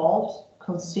involved,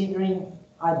 considering,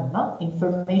 I don't know,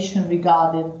 information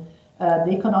regarding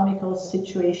the economical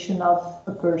situation of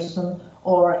a person,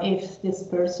 or if this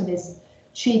person is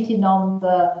cheating on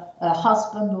the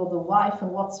husband or the wife or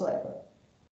whatsoever.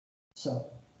 So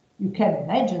you can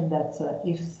imagine that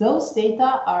if those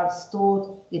data are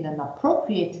stored in an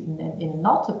appropriate, in a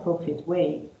not appropriate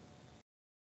way,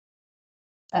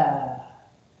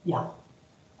 yeah,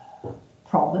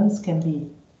 problems can be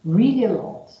really a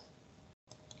lot.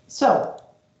 So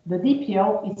the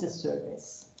DPO is a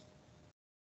service.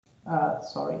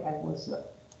 Sorry, I was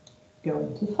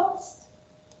going too fast.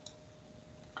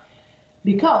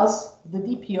 Because the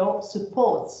DPO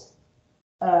supports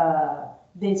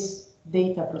this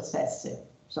data processing.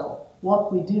 So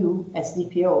what we do as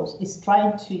DPOs is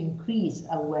trying to increase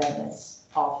awareness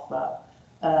of,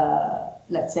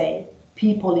 let's say,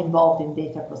 people involved in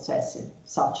data processing,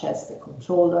 such as the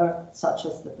controller, such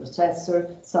as the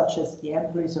processor, such as the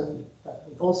employees.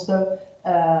 Also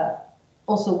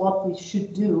what we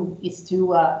should do is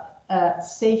to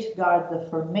safeguard the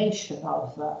formation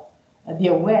of the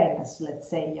awareness, let's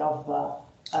say, of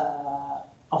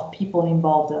people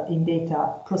involved in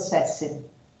data processing.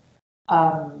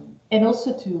 And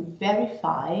also to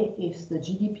verify if the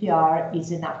GDPR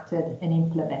is enacted and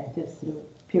implemented through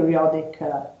periodic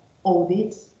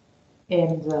audits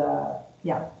and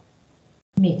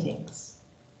meetings.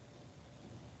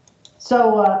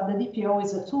 So the DPO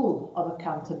is a tool of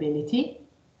accountability.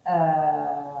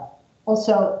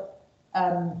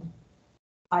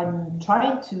 I'm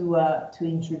trying to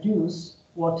introduce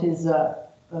what is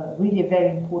really a very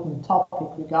important topic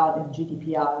regarding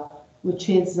GDPR, which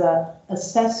is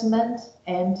assessment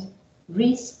and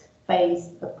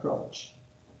risk-based approach.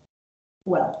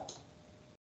 Well,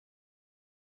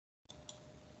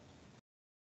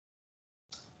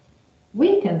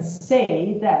 we can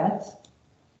say that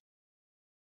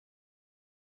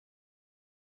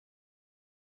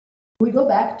we go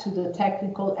back to the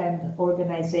technical and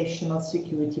organizational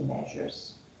security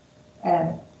measures,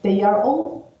 and they are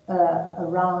all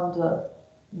around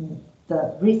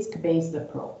the risk-based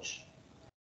approach.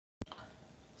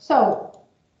 So,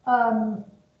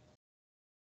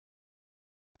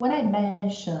 when I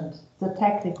mentioned the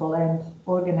technical and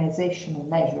organizational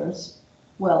measures,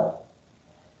 well,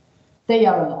 they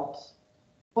are a lot.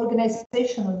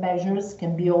 Organizational measures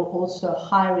can be also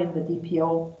hiring the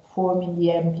DPO, forming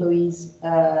the employees,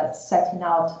 setting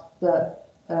out the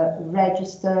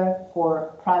register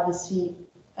for privacy,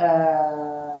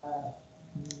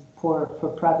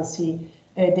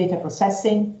 data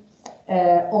processing,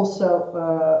 also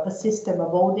a system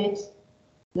of audit.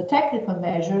 The technical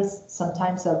measures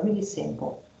sometimes are really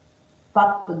simple,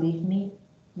 but believe me,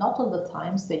 not all the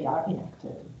times they are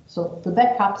enacted. So the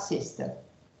backup system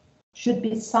should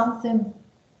be something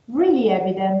really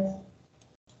evident,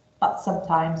 but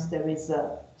sometimes there is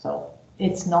so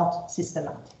it's not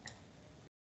systematic.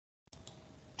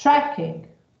 Tracking,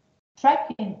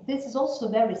 this is also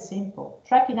very simple.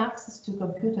 Tracking access to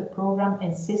computer program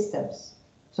and systems.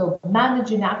 So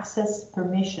managing access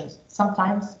permissions.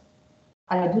 Sometimes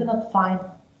I do not find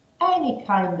any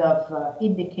kind of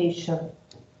indication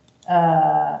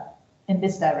in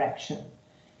this direction.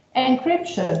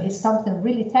 Encryption is something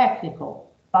really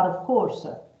technical, but of course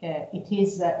it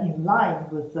is in line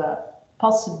with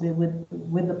possibly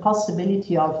with the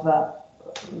possibility of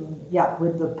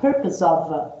with the purpose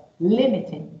of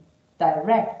limiting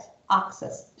direct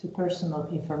access to personal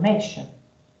information.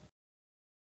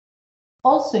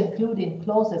 Also including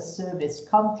closed service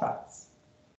contracts.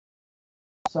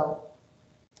 So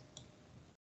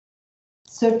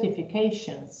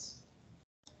certifications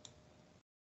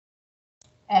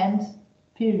and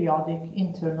periodic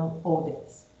internal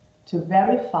audits to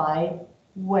verify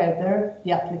whether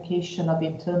the application of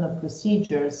internal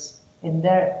procedures and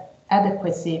their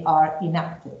adequacy are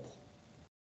enacted.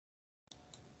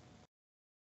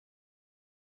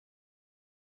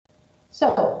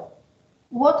 So,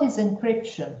 what is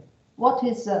encryption? What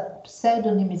is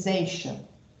pseudonymization?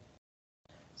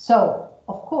 So,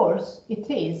 of course, it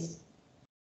is,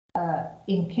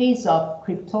 in case of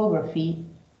cryptography,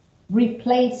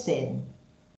 replacing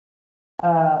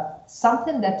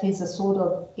something that is a sort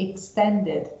of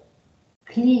extended,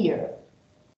 clear,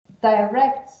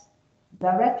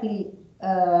 directly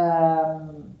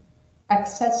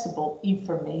accessible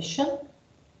information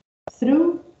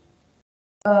through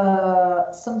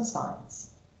some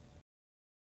signs.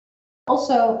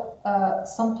 Also,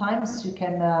 sometimes you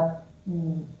can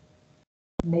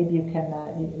maybe you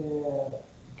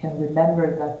can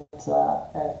remember that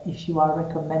if you are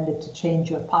recommended to change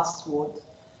your password,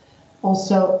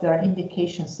 also there are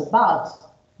indications about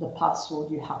the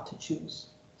password you have to choose.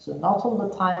 So not all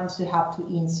the times you have to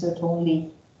insert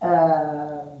only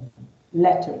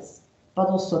letters, but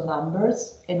also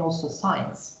numbers and also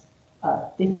signs,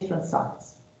 different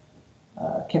signs.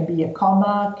 Can be a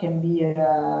comma, can be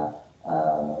a,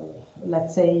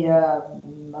 let's say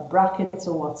brackets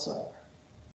or whatsoever.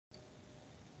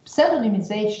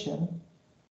 Pseudonymization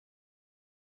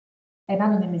and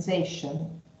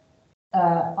anonymization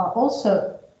are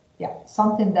also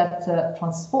something that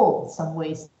transform in some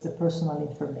ways the personal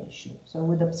information. So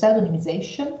with the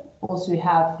pseudonymization, also you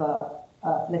have,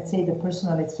 let's say the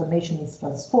personal information is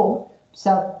transformed,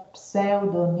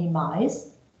 pseudonymized,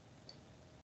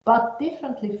 but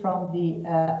differently from the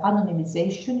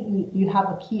anonymization, you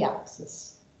have a key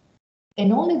access.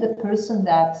 And only the person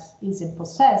that is in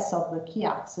possess of the key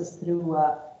access through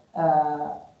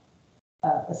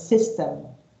a system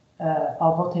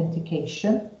of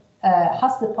authentication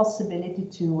has the possibility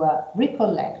to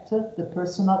recollect the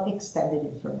personal extended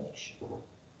information.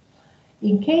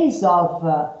 In case of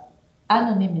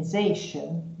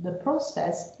anonymization, the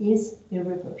process is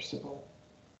irreversible.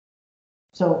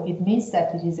 So it means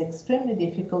that it is extremely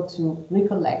difficult to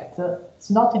recollect.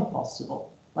 It's not impossible,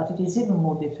 but it is even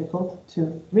more difficult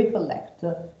to recollect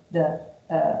the,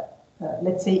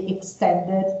 let's say,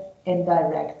 extended and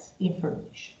direct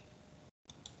information.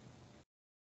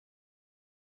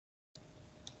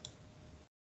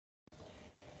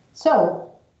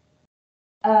 So,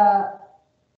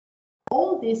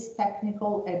 all these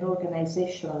technical and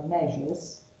organizational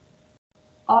measures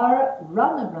are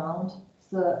run around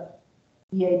the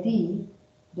idea,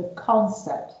 the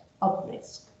concept of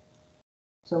risk.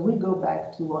 So we go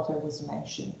back to what I was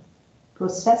mentioning.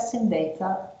 Processing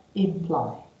data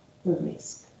imply a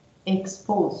risk,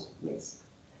 expose risk,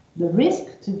 the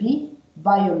risk to be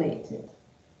violated,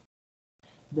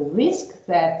 the risk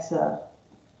that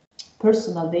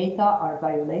personal data are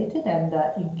violated, and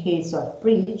in case of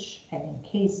breach, and in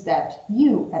case that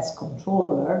you as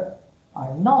controller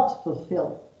are not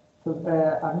fulfilling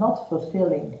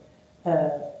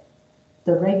the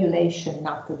regulation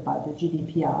enacted by the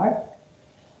GDPR.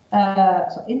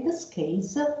 So in this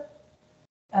case,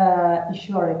 if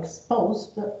you are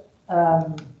exposed,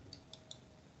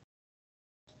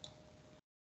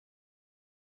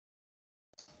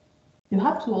 you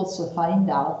have to also find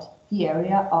out the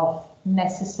area of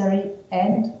necessary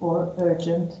and or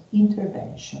urgent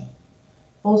intervention,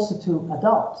 also to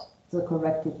adopt the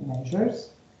corrective measures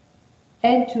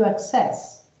and to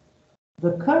assess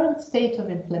the current state of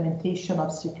implementation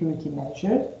of security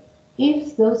measures,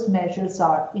 if those measures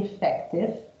are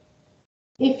effective,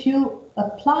 if you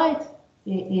applied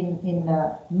in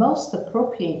a most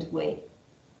appropriate way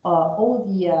all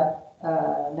the,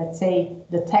 let's say,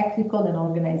 the technical and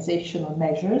organizational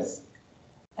measures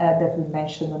that we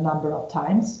mentioned a number of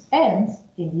times, and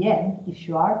in the end, if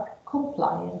you are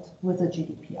compliant with the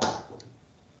GDPR.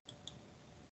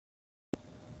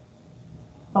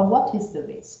 But what is the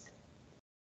risk?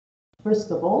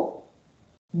 First of all,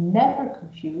 never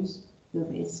confuse the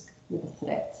risk with the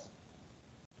threat,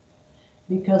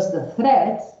 because the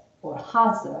threat or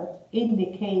hazard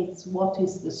indicates what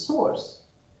is the source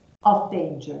of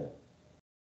danger,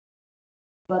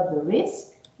 but the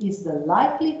risk is the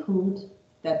likelihood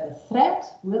that the threat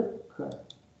will occur.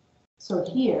 So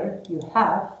here you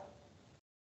have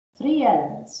three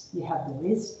elements. You have the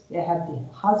risk, you have the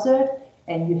hazard,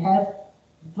 and you have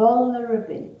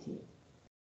vulnerability.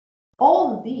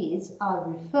 All these are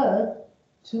referred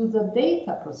to the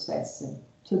data processing,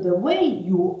 to the way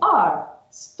you are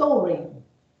storing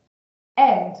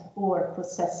and or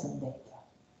processing data.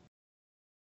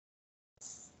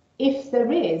 If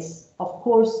there is, of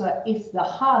course, if the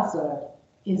hazard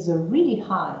is really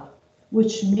high,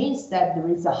 which means that there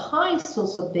is a high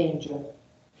source of danger,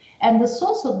 and the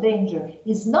source of danger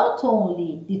is not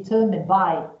only determined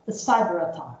by a cyber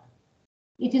attack,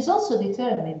 it is also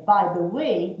determined by the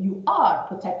way you are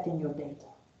protecting your data.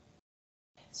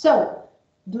 So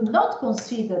do not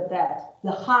consider that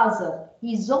the hazard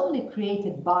is only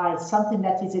created by something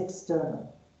that is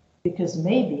external, because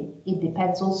maybe it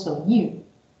depends also on you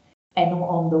and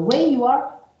on the way you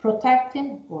are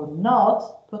protecting or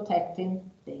not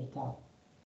protecting data.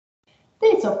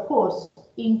 This, of course,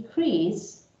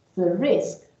 increases the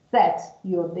risk that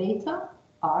your data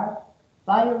are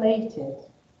violated.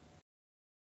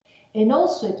 And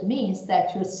also it means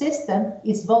that your system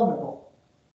is vulnerable.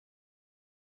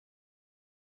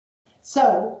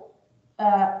 So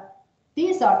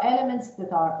these are elements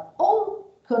that are all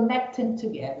connected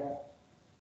together.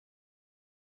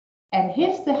 And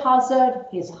if the hazard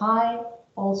is high,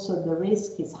 also the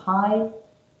risk is high,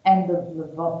 and the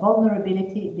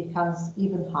vulnerability becomes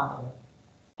even higher,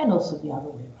 and also the other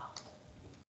way around.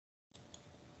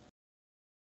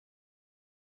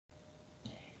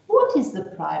 What is the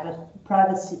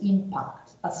privacy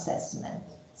impact assessment?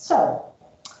 So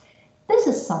this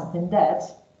is something that,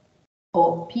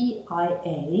 or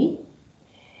PIA,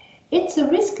 it's a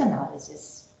risk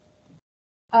analysis.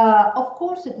 Of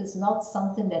course, it is not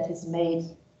something that is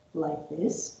made like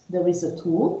this. There is a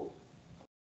tool,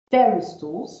 various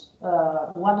tools.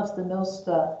 One of the most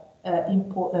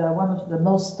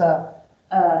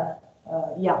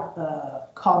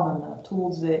common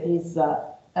tools is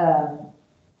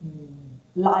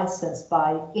licensed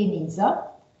by ENISA,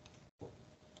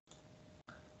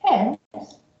 and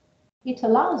it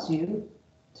allows you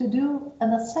to do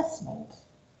an assessment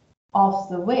of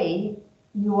the way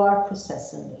you are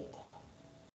processing data.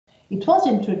 It was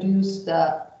introduced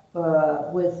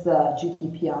with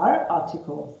GDPR,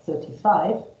 Article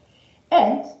 35,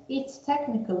 and it's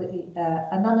technically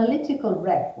an analytical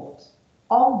record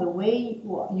on the way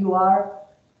you are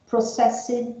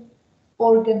processing,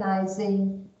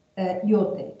 organizing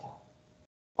your data.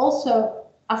 Also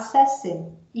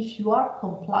assessing if you are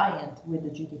compliant with the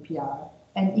GDPR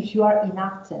and if you are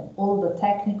enacting all the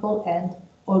technical and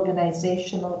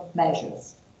organizational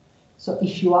measures. So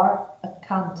if you are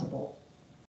accountable.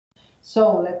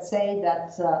 So let's say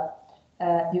that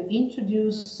you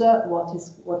introduce what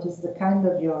is the kind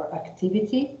of your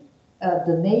activity,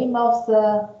 the name of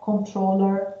the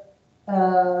controller,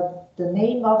 the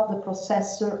name of the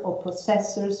processor or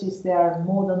processors, if there are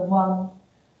more than one,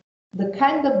 the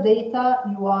kind of data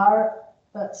you are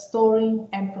storing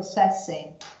and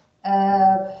processing.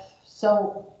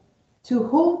 So to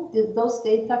whom those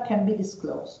data can be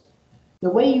disclosed, the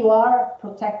way you are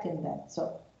protecting them.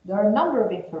 So there are a number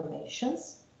of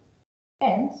informations,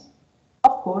 and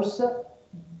of course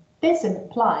this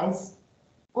implies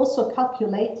also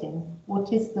calculating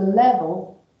what is the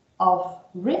level of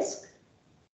risk,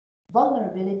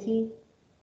 vulnerability,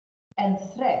 and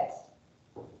threat.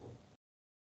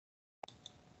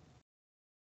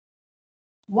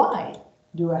 Why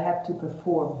do I have to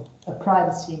perform a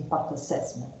privacy impact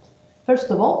assessment?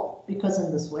 First of all, because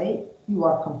in this way you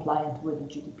are compliant with the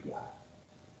GDPR.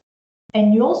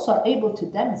 And you also are able to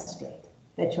demonstrate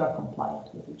that you are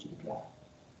compliant with the GDPR.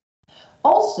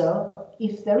 Also,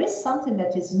 if there is something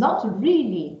that is not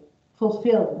really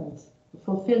fulfilling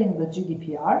the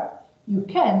GDPR, you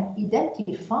can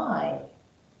identify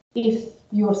if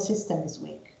your system is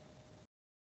weak.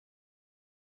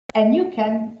 And you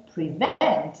can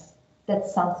prevent that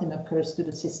something occurs to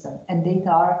the system and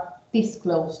data are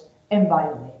disclosed and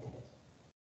violated.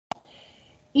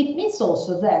 It means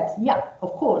also that, yeah,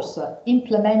 of course,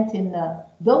 implementing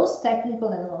those technical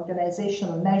and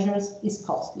organizational measures is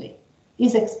costly,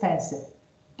 is expensive,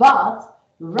 but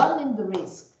running the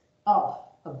risk of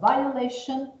a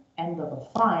violation and of a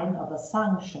fine, of a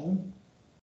sanction,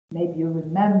 maybe you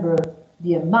remember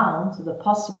the amount, the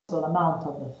possible amount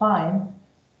of the fine,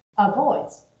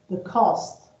 avoids the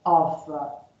cost of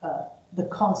the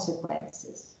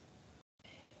consequences.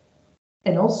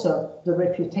 And also the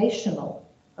reputational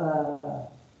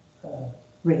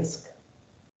risk.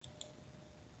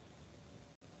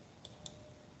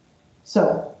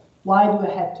 So why do I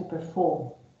have to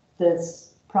perform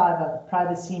this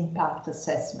privacy impact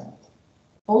assessment?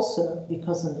 Also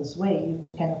because in this way you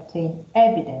can obtain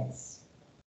evidence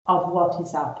of what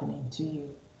is happening to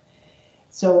you.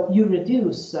 So you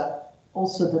reduce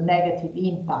also the negative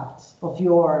impact of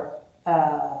your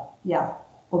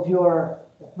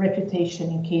reputation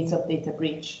in case of data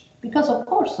breach. Because of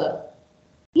course,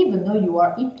 even though you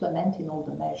are implementing all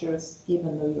the measures,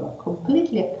 even though you are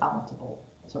completely accountable,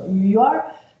 so you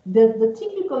are the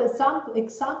typical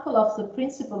example of the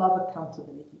principle of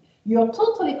accountability. You are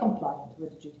totally compliant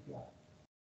with GDPR.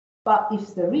 But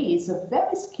if there is a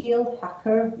very skilled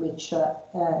hacker which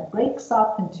breaks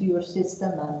up into your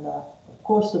system and of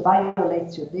course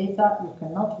violates your data, you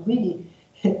cannot really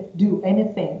do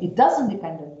anything. It doesn't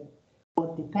depend on you.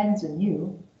 What depends on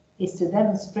you is to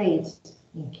demonstrate,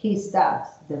 in case that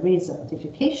there is a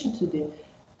notification to the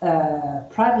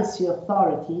privacy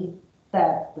authority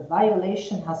that the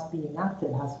violation has been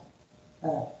enacted,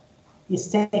 is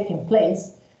taking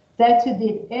place, that you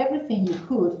did everything you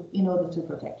could in order to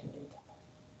protect your data,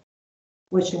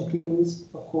 which includes,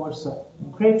 of course,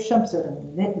 encryption,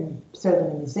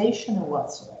 pseudonymization, and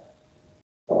whatsoever.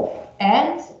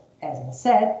 And, as I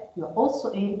said, you're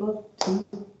also able to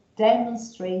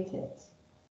demonstrate it.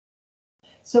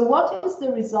 So what is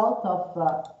the result of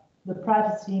the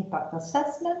privacy impact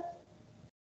assessment?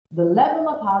 The level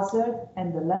of hazard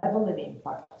and the level of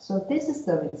impact. So this is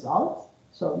the result.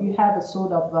 So you have a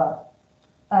sort of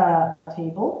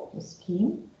table, a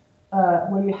scheme,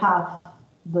 where you have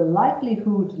the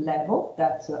likelihood level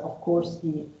that, of course,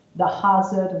 the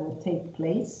hazard will take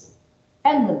place,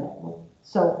 and the level.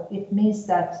 So it means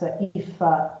that if,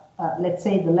 let's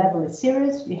say, the level is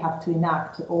serious, we have to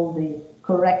enact all the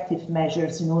corrective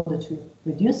measures in order to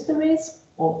reduce the risk,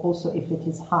 or also if it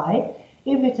is high.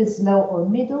 If it is low or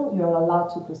middle, you're allowed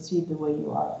to proceed the way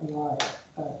you are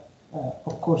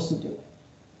of course, to do.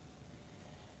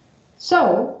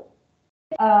 So,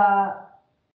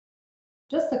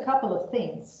 just a couple of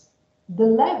things. The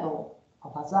level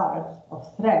of hazard,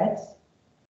 of threat,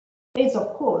 is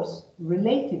of course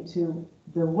related to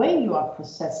the way you are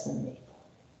processing data.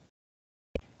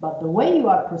 But the way you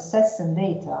are processing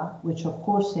data, which of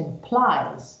course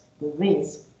implies the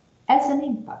risk, has an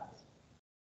impact.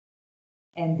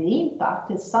 And the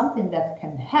impact is something that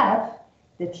can have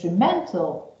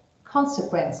detrimental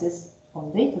consequences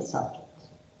on data subjects.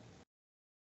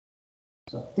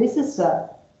 So this is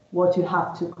what you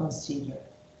have to consider.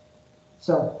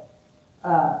 So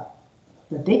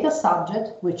the data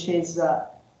subject, which is the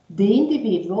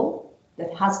individual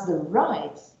that has the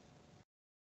right,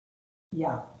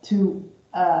 to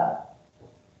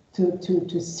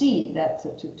see that,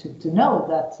 to know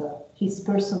that his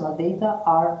personal data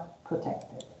are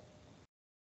protected.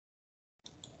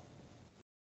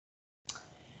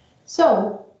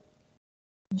 So,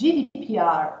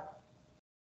 GDPR,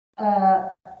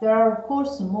 there are of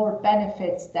course more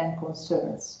benefits than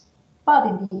concerns, but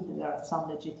indeed there are some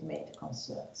legitimate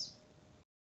concerns.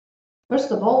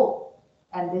 First of all,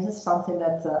 and this is something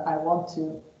that I want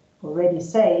to already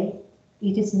say,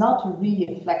 it is not a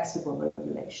really flexible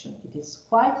regulation. It is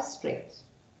quite strict.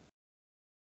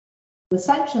 The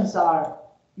sanctions are,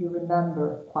 you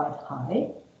remember, quite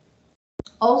high.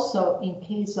 Also, in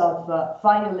case of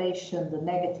violation, the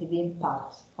negative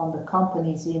impact on the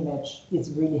company's image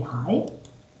is really high.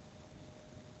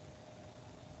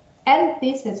 And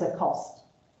this is a cost.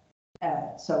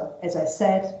 So, as I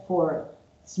said, for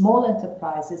small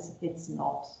enterprises, it's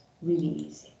not really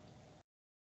easy.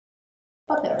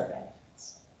 But there are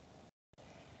benefits.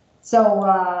 So,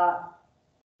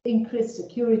 increased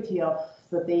security of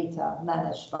the data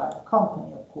managed by the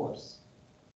company, of course.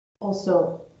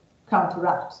 Also,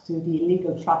 counteract to the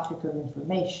illegal traffic of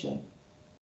information.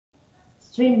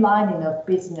 Streamlining of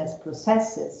business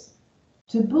processes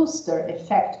to boost their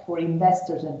effect for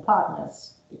investors and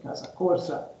partners, because of course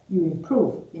you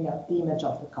improve, the image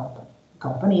of the company. The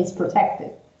company is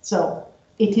protected, so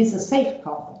it is a safe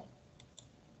company.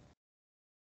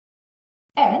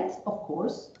 And of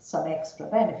course, some extra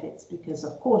benefits, because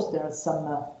of course there are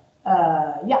some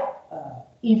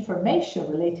information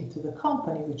related to the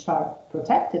company which are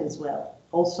protected as well.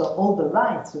 Also, all the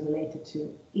rights are related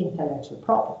to intellectual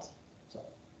property. So,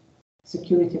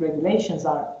 security regulations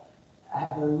have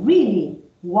a really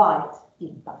wide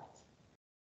impact.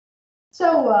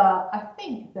 So, I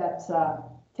think that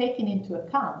taking into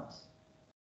account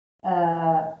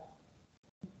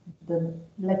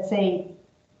let's say,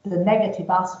 the negative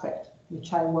aspect,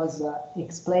 which I was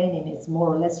explaining, is more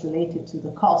or less related to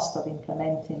the cost of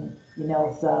implementing,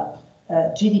 the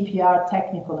GDPR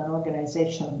technical and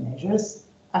organizational measures.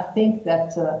 I think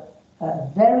that a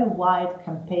very wide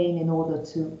campaign in order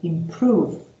to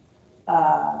improve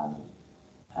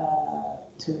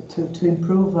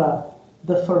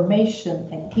the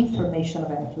formation and information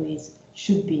of employees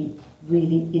should be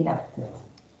really enacted.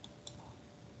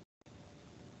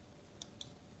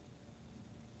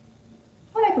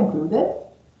 I concluded.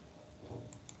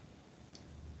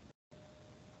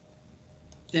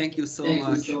 Thank you so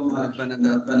much,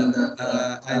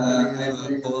 Benedetta. I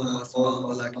believe all of us found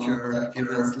the lecture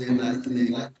immensely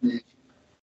enlightening.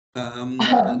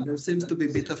 There seems to be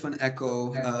a bit of an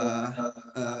echo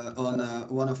on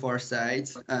one of our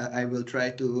sides. I will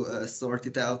try to sort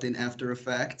it out in After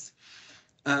Effects.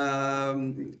 A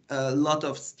lot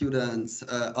of students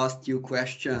asked you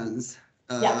questions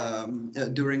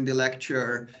during the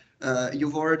lecture.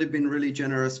 You've already been really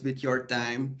generous with your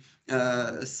time.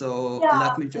 So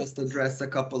let me just address a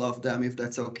couple of them, if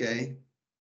that's okay.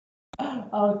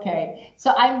 Okay,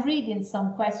 so I'm reading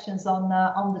some questions on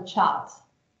the chat.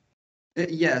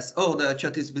 Yes. Oh, the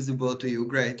chat is visible to you.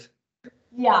 Great.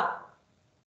 Yeah.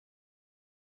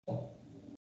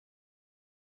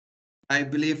 I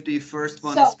believe the first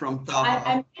one is from Taha.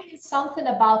 I'm reading something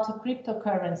about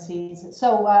cryptocurrencies.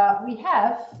 So we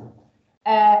have,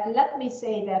 let me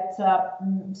say that,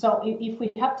 so if we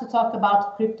have to talk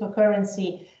about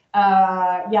cryptocurrency,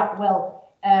 I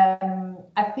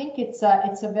think it's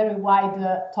a very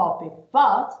wide topic,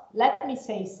 but let me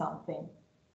say something.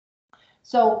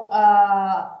 So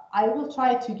I will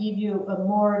try to give you a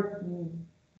more,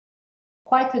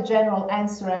 quite a general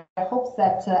answer. I hope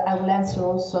that I will answer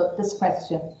also this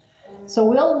question. So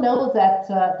we all know that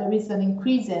there is an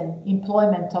increase in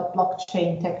employment of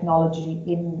blockchain technology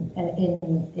in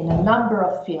a number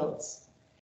of fields.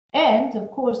 And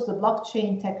of course, the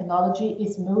blockchain technology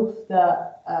is moved,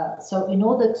 so in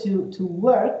order to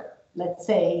work let's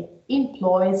say,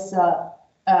 employs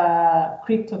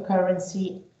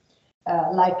cryptocurrency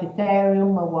like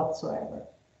Ethereum or whatsoever.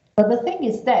 But the thing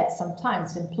is that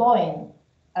sometimes employing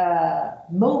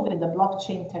moving the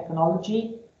blockchain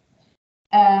technology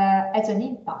has an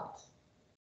impact,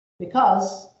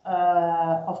 because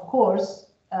of course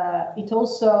it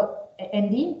also,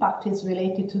 and the impact is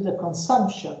related to the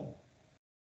consumption.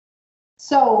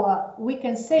 So we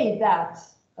can say that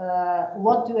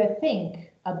what do I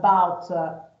think about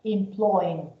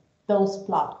employing those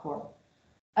platforms?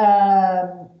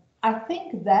 I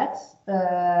think that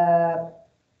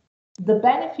the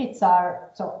benefits are,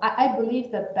 so I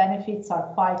believe that benefits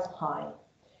are quite high.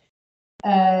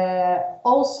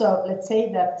 Also, let's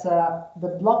say that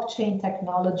the blockchain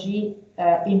technology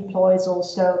employs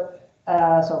also,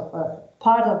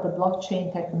 part of the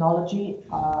blockchain technology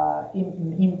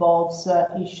involves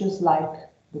issues like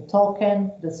the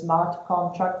token, the smart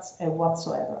contracts, and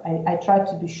whatsoever. I try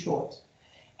to be short.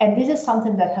 And this is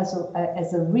something that has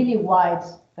a really wide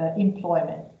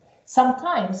employment.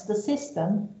 Sometimes the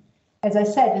system, as I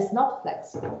said, is not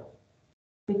flexible,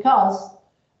 because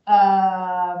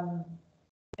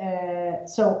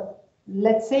so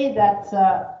let's say that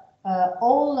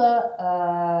all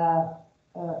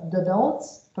the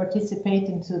nodes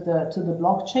participating to the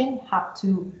blockchain have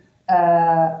to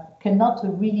cannot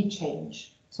really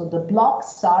change. So the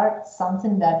blocks are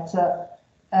something that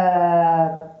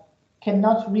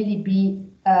cannot really be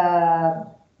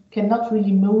cannot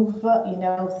really move, you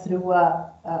know, through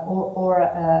or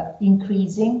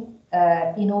increasing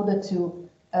in order to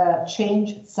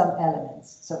change some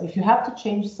elements. So if you have to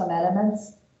change some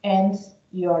elements and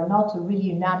you're not really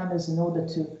unanimous in order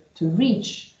to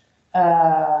reach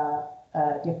the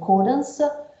accordance,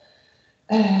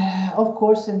 of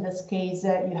course, in this case,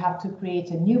 you have to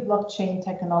create a new blockchain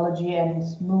technology and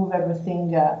move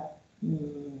everything.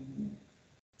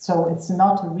 So it's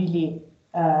not really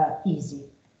easy.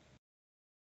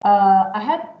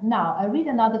 I read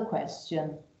another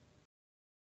question.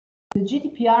 The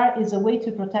GDPR is a way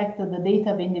to protect the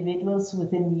data of individuals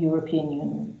within the European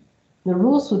Union. The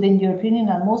rules within the European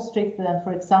Union are more strict than,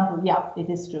 for example, yeah, it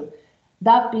is true.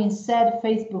 That being said,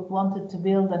 Facebook wanted to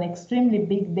build an extremely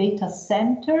big data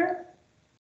center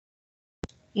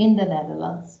in the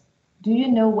Netherlands. Do you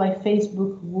know why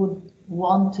Facebook would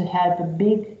want to have a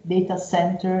big data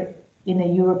center in a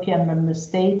European member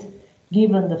state,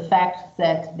 given the fact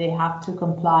that they have to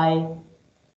comply?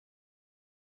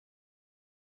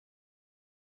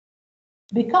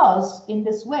 Because in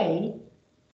this way,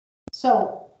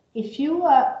 so if you,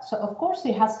 so of course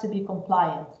it has to be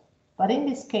compliant, but in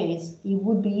this case, it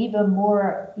would be even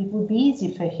more, it would be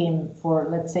easy for him, for,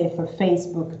 let's say, for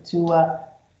Facebook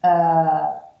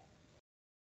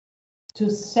to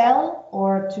sell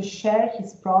or to share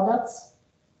his products,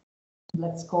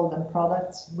 let's call them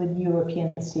products, with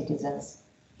European citizens.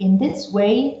 In this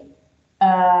way,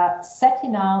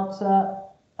 setting out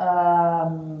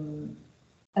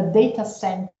a data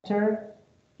center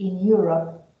in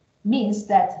Europe means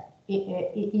that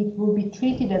it will be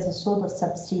treated as a sort of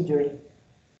subsidiary.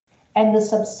 And the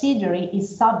subsidiary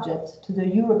is subject to the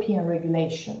European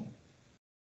regulation.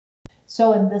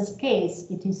 So in this case,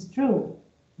 it is true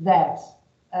that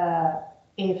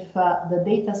if the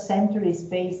data center is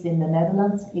based in the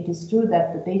Netherlands, it is true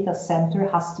that the data center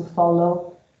has to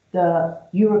follow the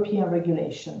European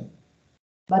regulation.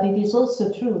 But it is also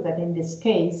true that in this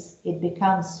case, it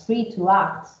becomes free to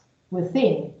act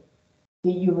within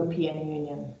the European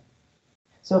Union.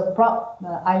 So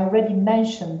I already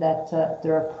mentioned that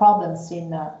there are problems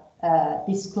in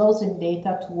disclosing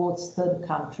data towards third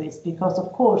countries, because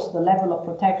of course the level of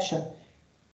protection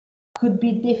could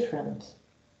be different.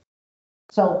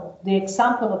 So the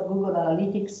example of Google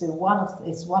Analytics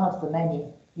is one of the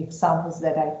many examples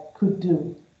that I could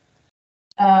do.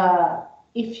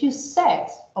 If you set,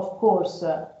 of course,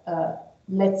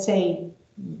 let's say,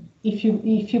 if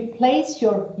you place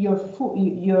your foot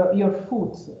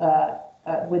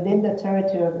within the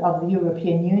territory of the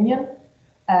European Union,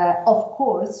 of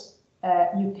course,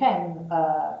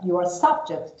 you are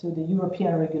subject to the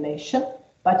European regulation,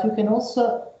 but you can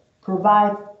also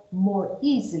provide more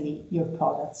easily your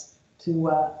products to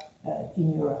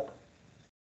in Europe.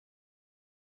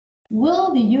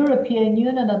 Will the European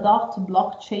Union adopt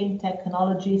blockchain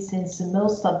technology, since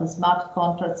most of the smart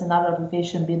contracts and other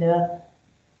applications be there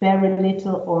very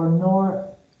little or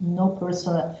no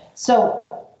personal? So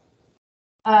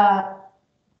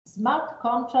smart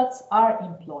contracts are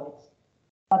employed,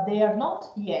 but they are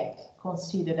not yet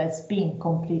considered as being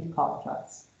complete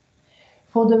contracts,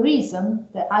 for the reason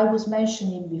that I was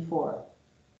mentioning before.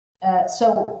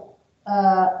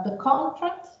 The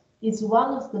contract is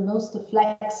one of the most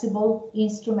flexible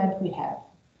instruments we have.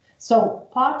 So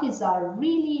parties are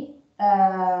really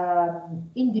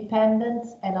independent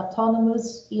and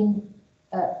autonomous in,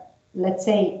 let's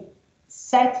say,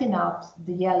 setting up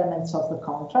the elements of the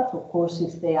contract, of course,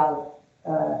 if they are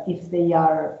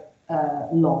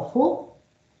lawful.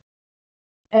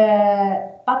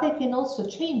 But they can also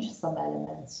change some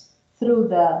elements through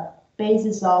the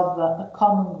basis of a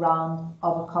common ground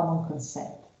of a common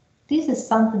consent. This is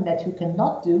something that you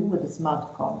cannot do with a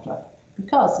smart contract,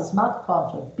 because the smart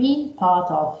contract, being part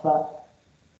of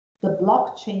the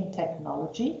blockchain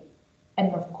technology,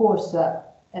 and of course,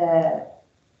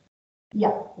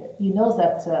 you know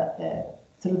that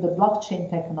through the blockchain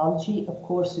technology, of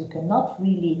course, you cannot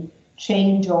really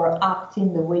change or act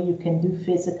in the way you can do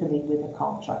physically with a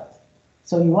contract.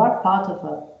 So you are part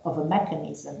of a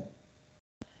mechanism.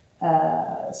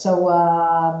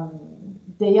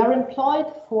 They are employed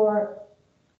for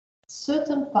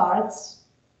certain parts,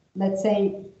 let's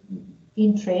say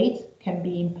in trade can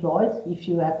be employed if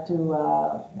you have to,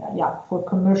 for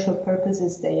commercial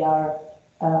purposes they are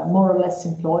more or less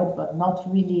employed, but not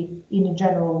really in a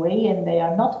general way, and they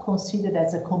are not considered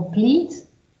as a complete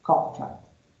contract.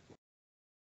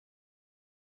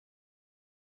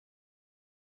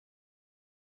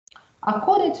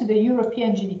 According to the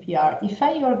European GDPR, if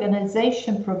any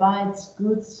organization provides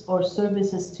goods or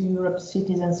services to Europe's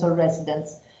citizens or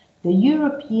residents, the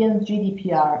European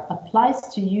GDPR applies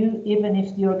to you even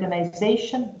if the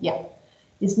organization,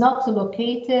 is not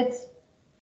located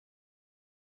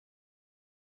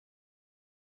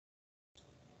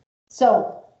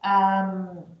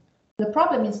the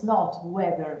problem is not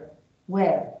where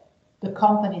the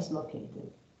company is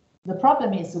located. The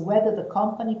problem is whether the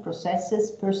company processes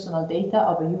personal data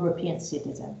of a European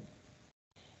citizen.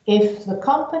 If the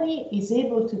company is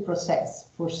able to process,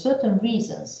 for certain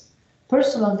reasons,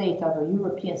 personal data of a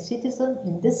European citizen,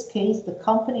 in this case, the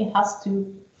company has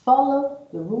to follow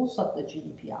the rules of the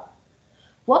GDPR.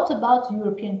 What about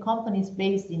European companies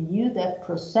based in EU that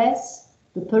process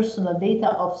the personal data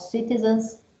of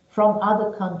citizens from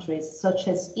other countries, such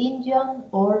as Indian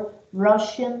or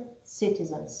Russian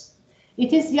citizens?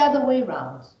 It is the other way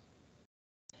around.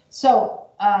 So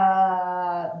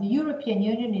the European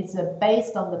Union is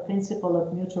based on the principle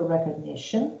of mutual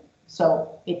recognition.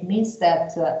 So it means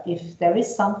that if there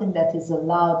is something that is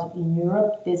allowed in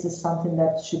Europe, this is something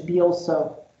that should be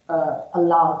also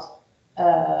allowed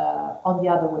on the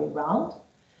other way around.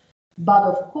 But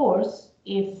of course,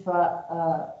 if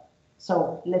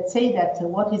so let's say that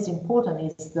what is important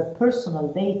is the personal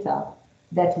data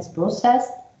that is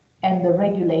processed and the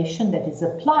regulation that is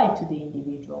applied to the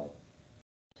individual.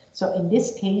 So in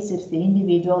this case, if the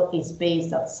individual is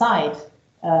based outside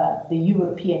the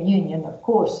European Union, of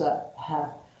course,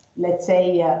 let's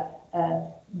say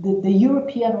the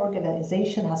European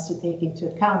organization has to take into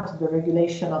account the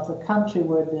regulation of the country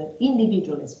where the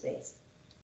individual is based.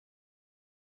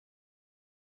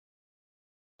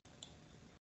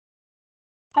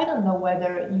 I don't know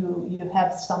whether you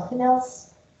have something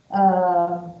else.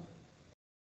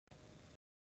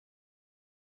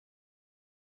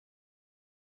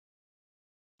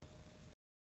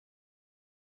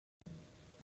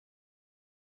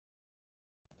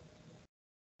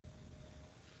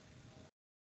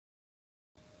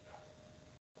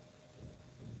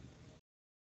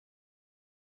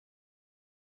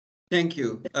 Thank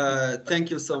you. Thank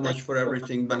you so much for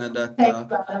everything,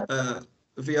 Benedetta.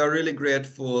 We are really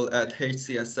grateful at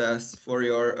HCSS for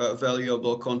your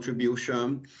valuable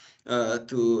contribution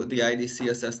to the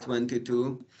IDCSS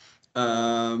 22.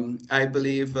 I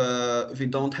believe we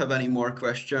don't have any more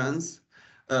questions.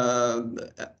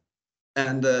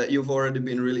 And you've already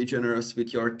been really generous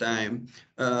with your time.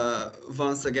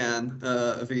 Once again,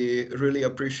 we really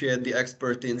appreciate the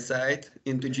expert insight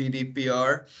into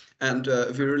GDPR, and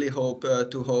we really hope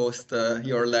to host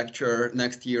your lecture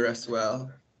next year as well.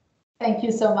 Thank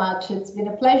you so much. It's been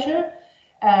a pleasure.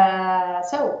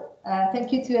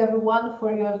 Thank you to everyone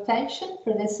for your attention,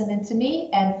 for listening to me,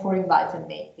 and for inviting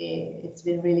me. It's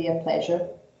been really a pleasure.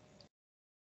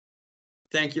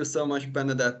 Thank you so much,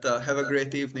 Benedetta. Have a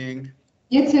great evening.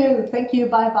 You too. Thank you.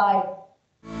 Bye-bye.